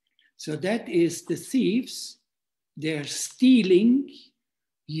 So that is the thieves. They're stealing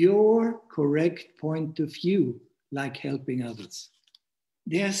your correct point of view, like helping others.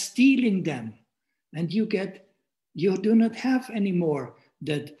 They're stealing them, and you do not have anymore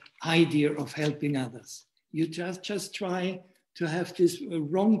that idea of helping others. You just try to have this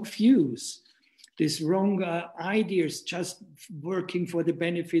wrong views, these wrong ideas, just working for the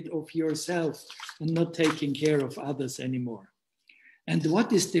benefit of yourself and not taking care of others anymore. And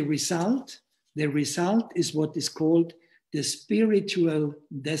what is the result? The result is what is called the spiritual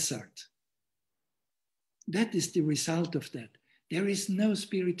desert. That is the result of that. There is no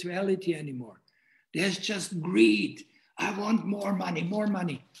spirituality anymore. There's just greed. I want more money, more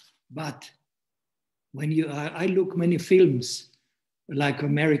money. But when I look many films, like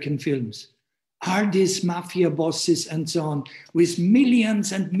American films, are these mafia bosses and so on with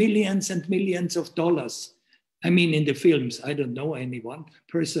millions and millions and millions of dollars? I mean, in the films, I don't know anyone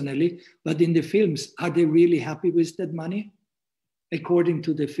personally, but in the films, are they really happy with that money? According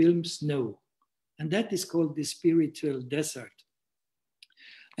to the films, no. And that is called the spiritual desert.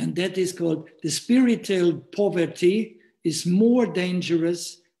 And that is called the spiritual poverty is more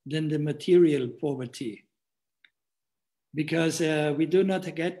dangerous than the material poverty, because we do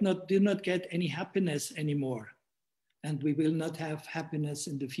not get any happiness anymore, and we will not have happiness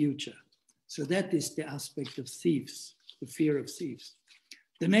in the future. So that is the aspect of thieves, the fear of thieves.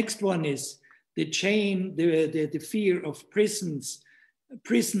 The next one is the fear of prisons,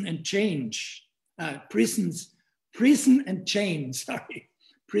 prison and change, prison and chain. Sorry,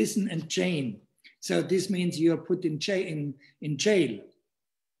 prison and chain. So this means you are put in jail.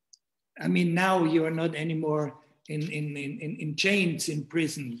 I mean, now you are not anymore in chains in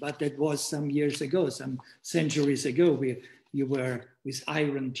prison, but that was some years ago, some centuries ago, where you were with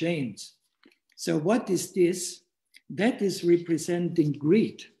iron chains. So what is this? That is representing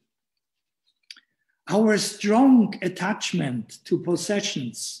greed. Our strong attachment to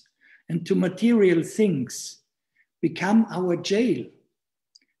possessions and to material things become our jail,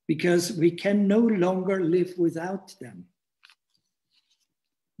 because we can no longer live without them.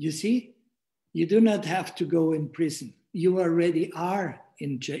 You see, you do not have to go in prison. You already are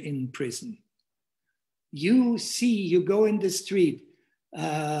in prison. you go in the street,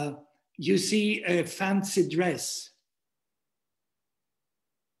 you see a fancy dress.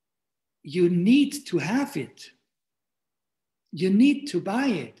 You need to have it. You need to buy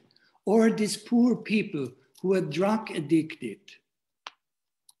it. Or these poor people who are drug addicted,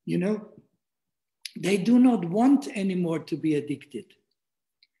 you know, they do not want anymore to be addicted.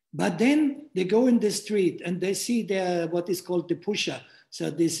 But then they go in the street and they see what is called the pusher. So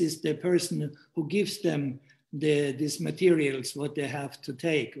this is the person who gives them these materials, what they have to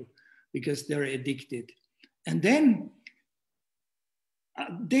take because they're addicted. And then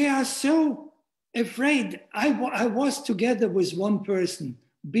they are so afraid. I was together with one person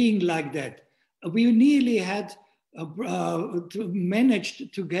being like that. We nearly had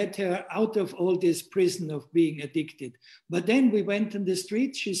managed to get her out of all this prison of being addicted. But then we went in the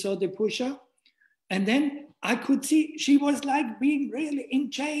street, she saw the pusher, and then I could see she was like being really in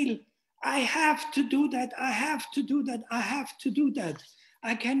jail. I have to do that, I have to do that, I have to do that.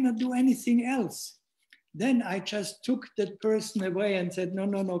 I cannot do anything else. Then I just took that person away and said,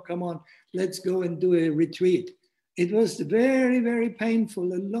 no, come on, let's go and do a retreat. It was very, very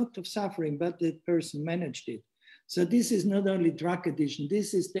painful, a lot of suffering, but that person managed it. So this is not only drug addiction,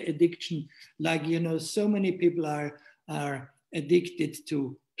 this is the addiction, like, you know, so many people are addicted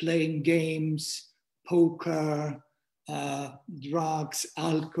to playing games, poker, drugs,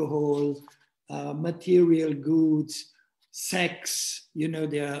 alcohol, material goods, sex. You know,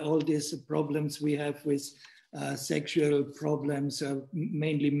 there are all these problems we have with sexual problems,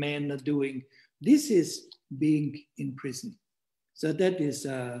 mainly men are doing. This is being in prison. So that is,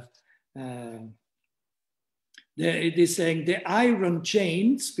 it is saying the iron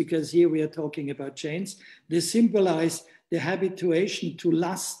chains, because here we are talking about chains, they symbolize the habituation to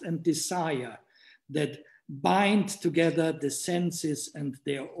lust and desire that bind together the senses and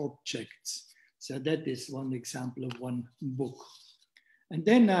their objects. So that is one example of one book. And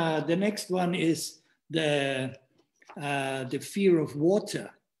then the next one is the fear of water.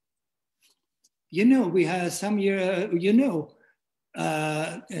 You know, we have some year, you know,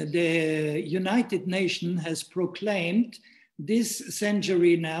 the United Nations has proclaimed this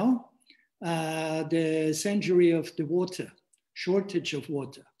century now, the century of the water, shortage of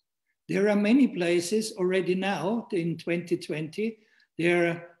water. There are many places already now in 2020,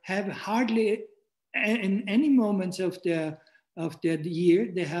 there have hardly in any moments of the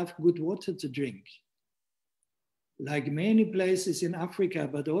year, they have good water to drink. Like many places in Africa,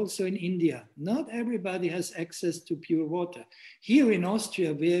 but also in India, not everybody has access to pure water. Here in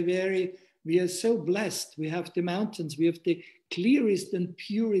Austria, we are so blessed. We have the mountains, we have the clearest and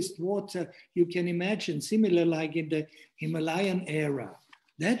purest water you can imagine, similar like in the Himalayan era.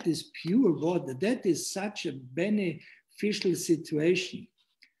 That is pure water. That is such a beneficial situation.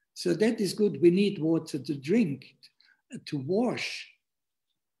 So that is good. We need water to drink, to wash.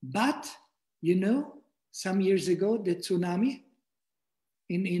 But, you know, some years ago, the tsunami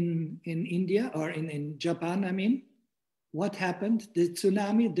in India or in Japan, I mean, what happened? The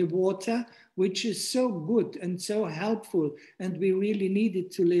tsunami, the water, which is so good and so helpful, and we really need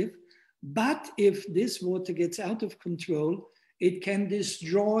it to live. But if this water gets out of control, it can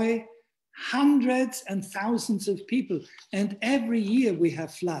destroy hundreds and thousands of people. And every year we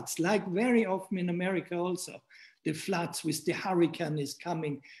have floods, like very often in America also. The floods with the hurricane is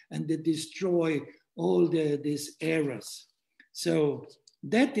coming and they destroy all these areas. So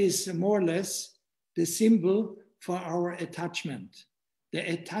that is more or less the symbol for our attachment, the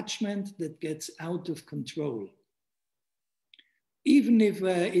attachment that gets out of control. Even if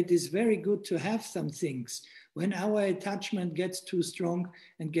it is very good to have some things, when our attachment gets too strong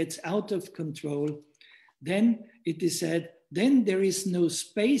and gets out of control, then it is said, then there is no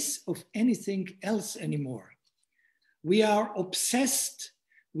space of anything else anymore. We are obsessed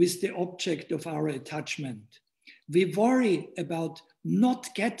with the object of our attachment. We worry about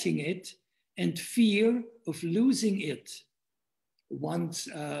not getting it and fear of losing it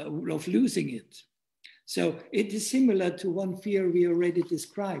of losing it. So it is similar to one fear we already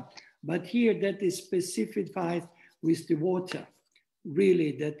described, but here that is specified with the water.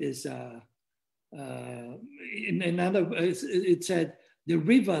 Really, that is, in another, it said the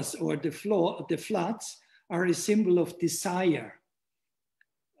rivers or the floods are a symbol of desire,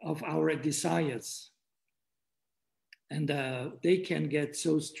 of our desires. And they can get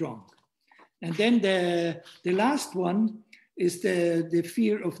so strong. And then the last one is the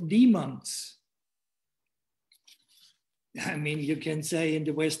fear of demons. I mean, you can say in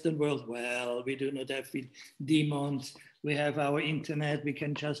the Western world, well, we do not have demons. We have our internet. We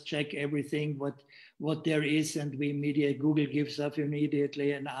can just check everything, what there is. And we Google gives us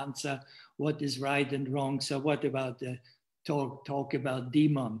immediately an answer what is right and wrong. So what about the talk about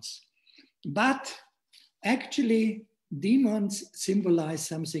demons? But actually, demons symbolize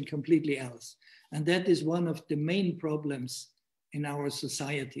something completely else. And that is one of the main problems in our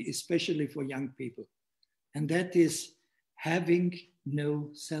society, especially for young people. And that is having no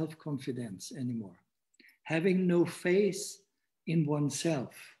self-confidence anymore, having no faith in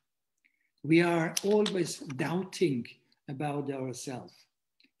oneself. We are always doubting about ourselves.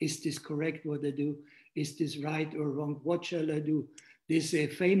 Is this correct what I do? Is this right or wrong? What shall I do? This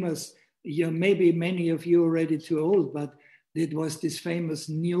famous, maybe many of you are already too old, but it was this famous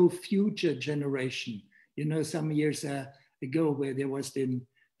new future generation. Some years ago where there was a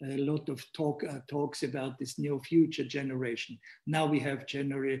lot of talks about this new future generation. Now we have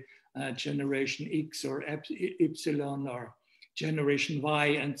generation X or Epsilon or generation Y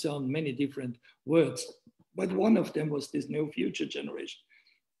and so on, many different words. But one of them was this new future generation.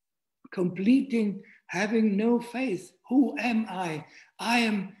 Completing, having no faith. Who am I? I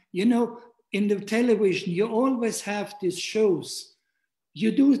am, in the television, you always have these shows.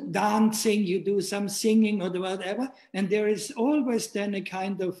 You do dancing, you do some singing or whatever, and there is always then a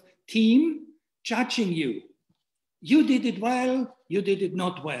kind of team judging you. You did it well, you did it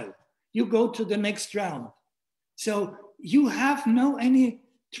not well. You go to the next round. So you have no any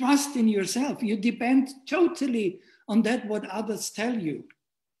trust in yourself. You depend totally on that what others tell you.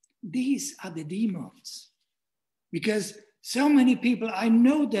 These are the demons. Because so many people, I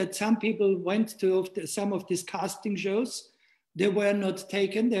know that some people went to some of these casting shows. They were not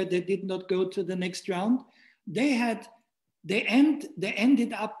taken, they did not go to the next round. They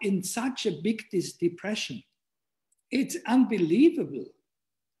ended up in such a big depression. It's unbelievable.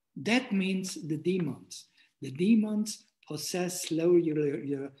 That means the demons. The demons possess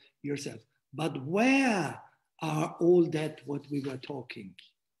yourself. But where are all that what we were talking?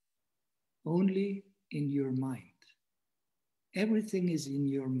 Only in your mind. Everything is in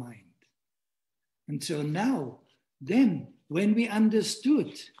your mind. And so now, then, when we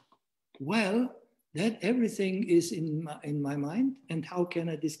understood, well, that everything is in my mind, and how can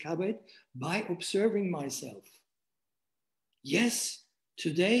I discover it? By observing myself. Yes,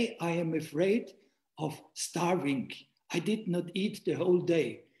 today I am afraid of starving. I did not eat the whole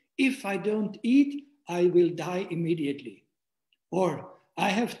day. If I don't eat, I will die immediately. Or I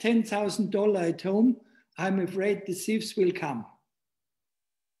have $10,000 at home. I'm afraid the thieves will come.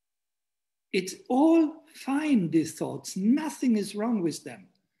 It's all fine, these thoughts. Nothing is wrong with them.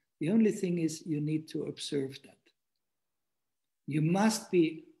 The only thing is you need to observe that. You must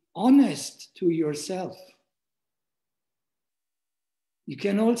be honest to yourself. You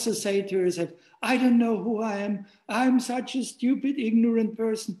can also say to yourself, I don't know who I am. I'm such a stupid, ignorant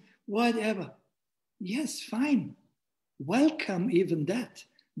person, whatever. Yes, fine. Welcome even that.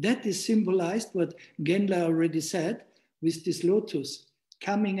 That is symbolized, what Genla already said, with this lotus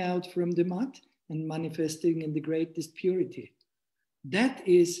coming out from the mud and manifesting in the greatest purity. That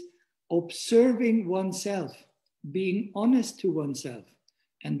is observing oneself, being honest to oneself,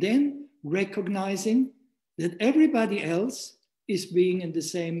 and then recognizing that everybody else is being in the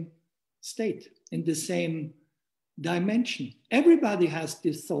same state, in the same dimension. Everybody has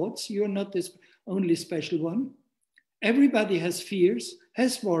these thoughts. You're not the only special one. Everybody has fears,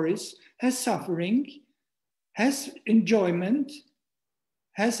 has worries, has suffering, has enjoyment,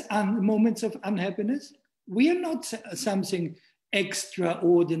 has moments of unhappiness. We are not something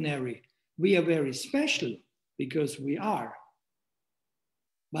extraordinary. We are very special because we are.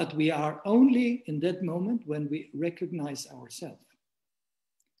 But we are only in that moment when we recognize ourselves.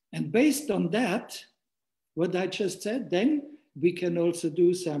 And based on that, what I just said, then we can also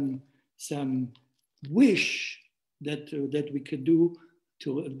do some wish that we could do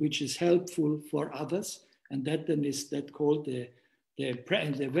which is helpful for others. And that then is that called the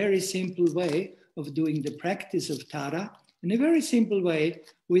very simple way of doing the practice of Tara in a very simple way,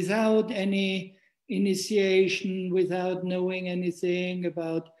 without any initiation, without knowing anything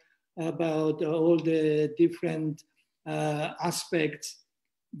about all the different aspects.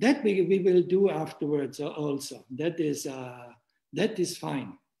 That we will do afterwards also. That is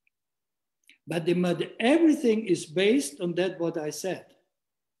fine. But everything is based on that what I said.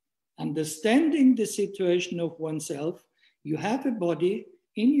 Understanding the situation of oneself. You have a body.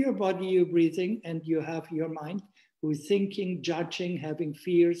 In your body you're breathing, and you have your mind who is thinking, judging, having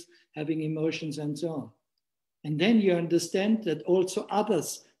fears, having emotions, and so on. And then you understand that also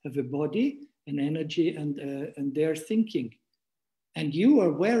others have a body, an energy, and their thinking. And you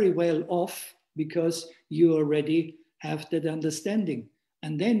are very well off because you already have that understanding.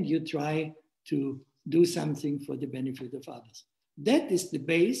 And then you try to do something for the benefit of others. That is the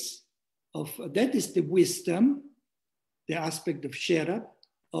base. that is the wisdom, the aspect of Shera,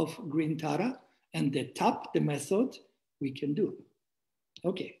 of Green Tara, and the tap, the method we can do.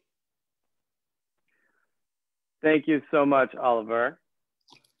 Okay. Thank you so much, Oliver.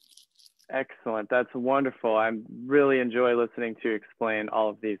 Excellent. That's wonderful. I really enjoy listening to you explain all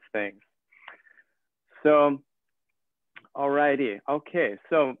of these things. So, alrighty. Okay,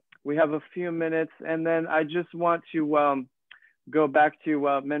 so we have a few minutes, and then I just want to go back to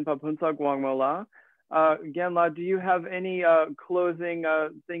Menpa Phuntsog Wangmo La. Genla, do you have any closing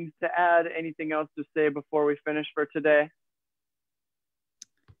things to add? Anything else to say before we finish for today?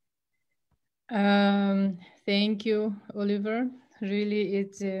 Thank you, Oliver. Really,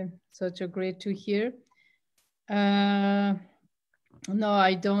 it's such a great to hear. No,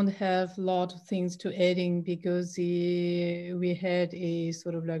 I don't have a lot of things to adding because we had a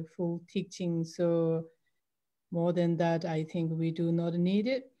sort of like full teaching. So more than that, I think we do not need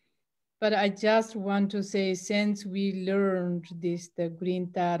it. But I just want to say, since we learned this, the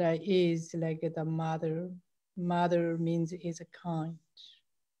Green Tara is like the mother. Mother means is a kind.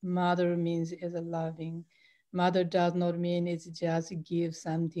 Mother means is a loving. Mother does not mean it's just give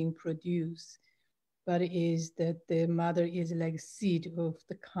something, produce, but is that the mother is like seed of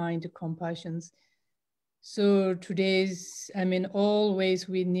the kind compassions. So today's, I mean, always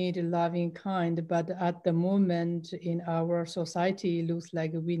we need a loving kind, but at the moment in our society, it looks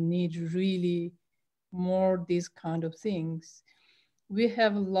like we need really more these kind of things. We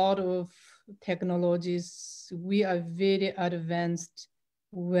have a lot of technologies. We are very advanced,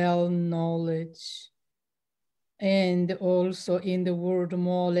 well knowledge. And also in the world,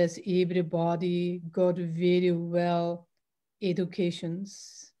 more or less everybody got very well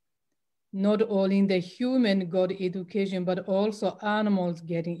educations. Not only in the human got education, but also animals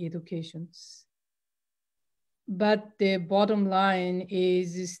getting educations. But the bottom line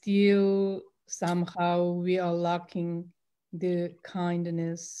is still somehow we are lacking the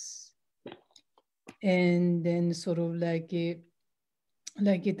kindness and then sort of like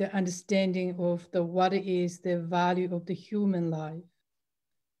the understanding of the what is the value of the human life.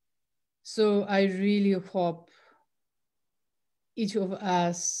 So I really hope each of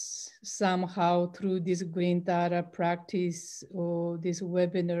us somehow through this Green Tara practice or this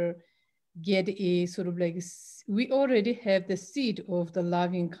webinar get a sort of like, we already have the seed of the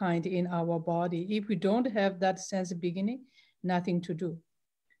loving kind in our body. If we don't have that sense beginning, nothing to do.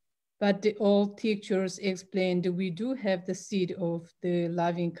 But the old teachers explained we do have the seed of the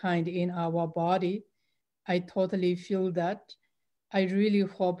loving kind in our body. I totally feel that. I really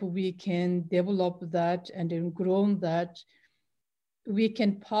hope we can develop that and then grow that. We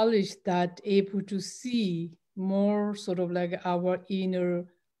can polish that, able to see more sort of like our inner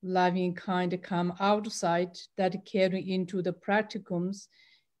loving kind come outside that carry into the practicums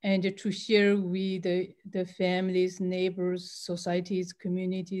and to share with the families, neighbors, societies,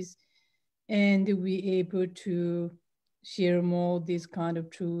 communities, and we able to share more this kind of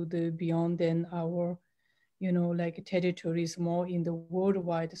to the beyond than our, you know, like territories more in the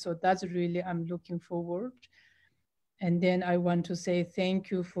worldwide. So that's really, I'm looking forward. And then I want to say thank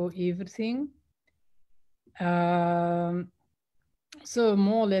you for everything. So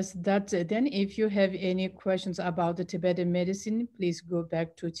more or less that's it. Then if you have any questions about the Tibetan medicine, please go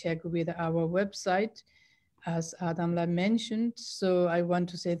back to check with our website, as Adamla mentioned. So I want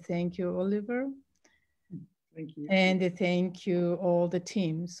to say thank you, Oliver. Thank you. And thank you all the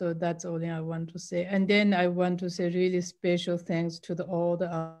team. So that's all I want to say. And then I want to say really special thanks to all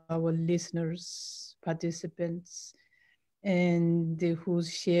our listeners, participants, and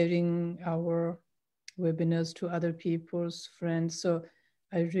who's sharing our webinars to other people's friends. So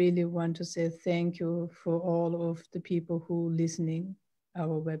I really want to say thank you for all of the people who listening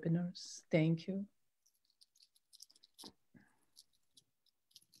our webinars. Thank you.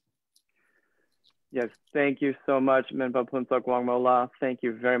 Yes, thank you so much, Menpa Phuntsog Wangmo La. Thank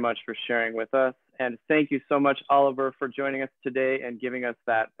you very much for sharing with us. And thank you so much, Oliver, for joining us today and giving us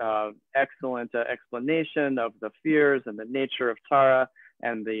that excellent explanation of the fears and the nature of Tara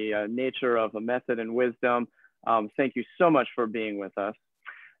and the nature of a method and wisdom. Thank you so much for being with us.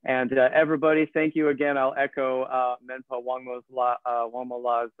 And everybody, thank you again. I'll echo Menpa Wangmo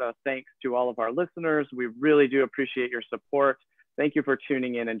La's thanks to all of our listeners. We really do appreciate your support. Thank you for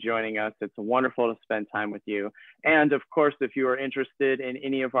tuning in and joining us. It's wonderful to spend time with you. And of course, if you are interested in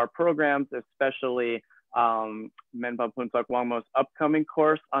any of our programs, especially Menpa Phuntsog Wangmo's upcoming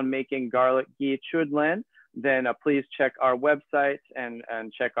course on making garlic ghee chudlen, then please check our website and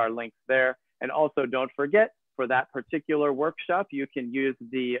check our links there. And also don't forget, for that particular workshop, you can use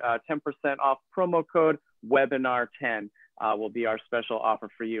the 10% off promo code webinar10. will be our special offer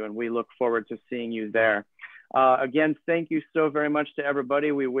for you, and we look forward to seeing you there. Again, thank you so very much to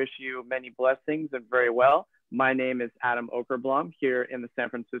everybody. We wish you many blessings and very well. My name is Adam Okerblom here in the San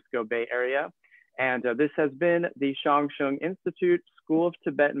Francisco Bay Area. And this has been the Shangsheng Institute School of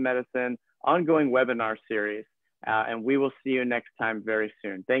Tibetan Medicine ongoing webinar series. And we will see you next time very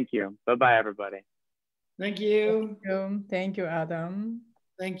soon. Thank you. Bye-bye, everybody. Thank you. Thank you, Adam.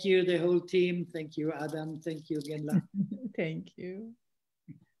 Thank you, the whole team. Thank you, Adam. Thank you, Genla. Thank you.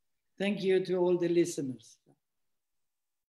 Thank you to all the listeners.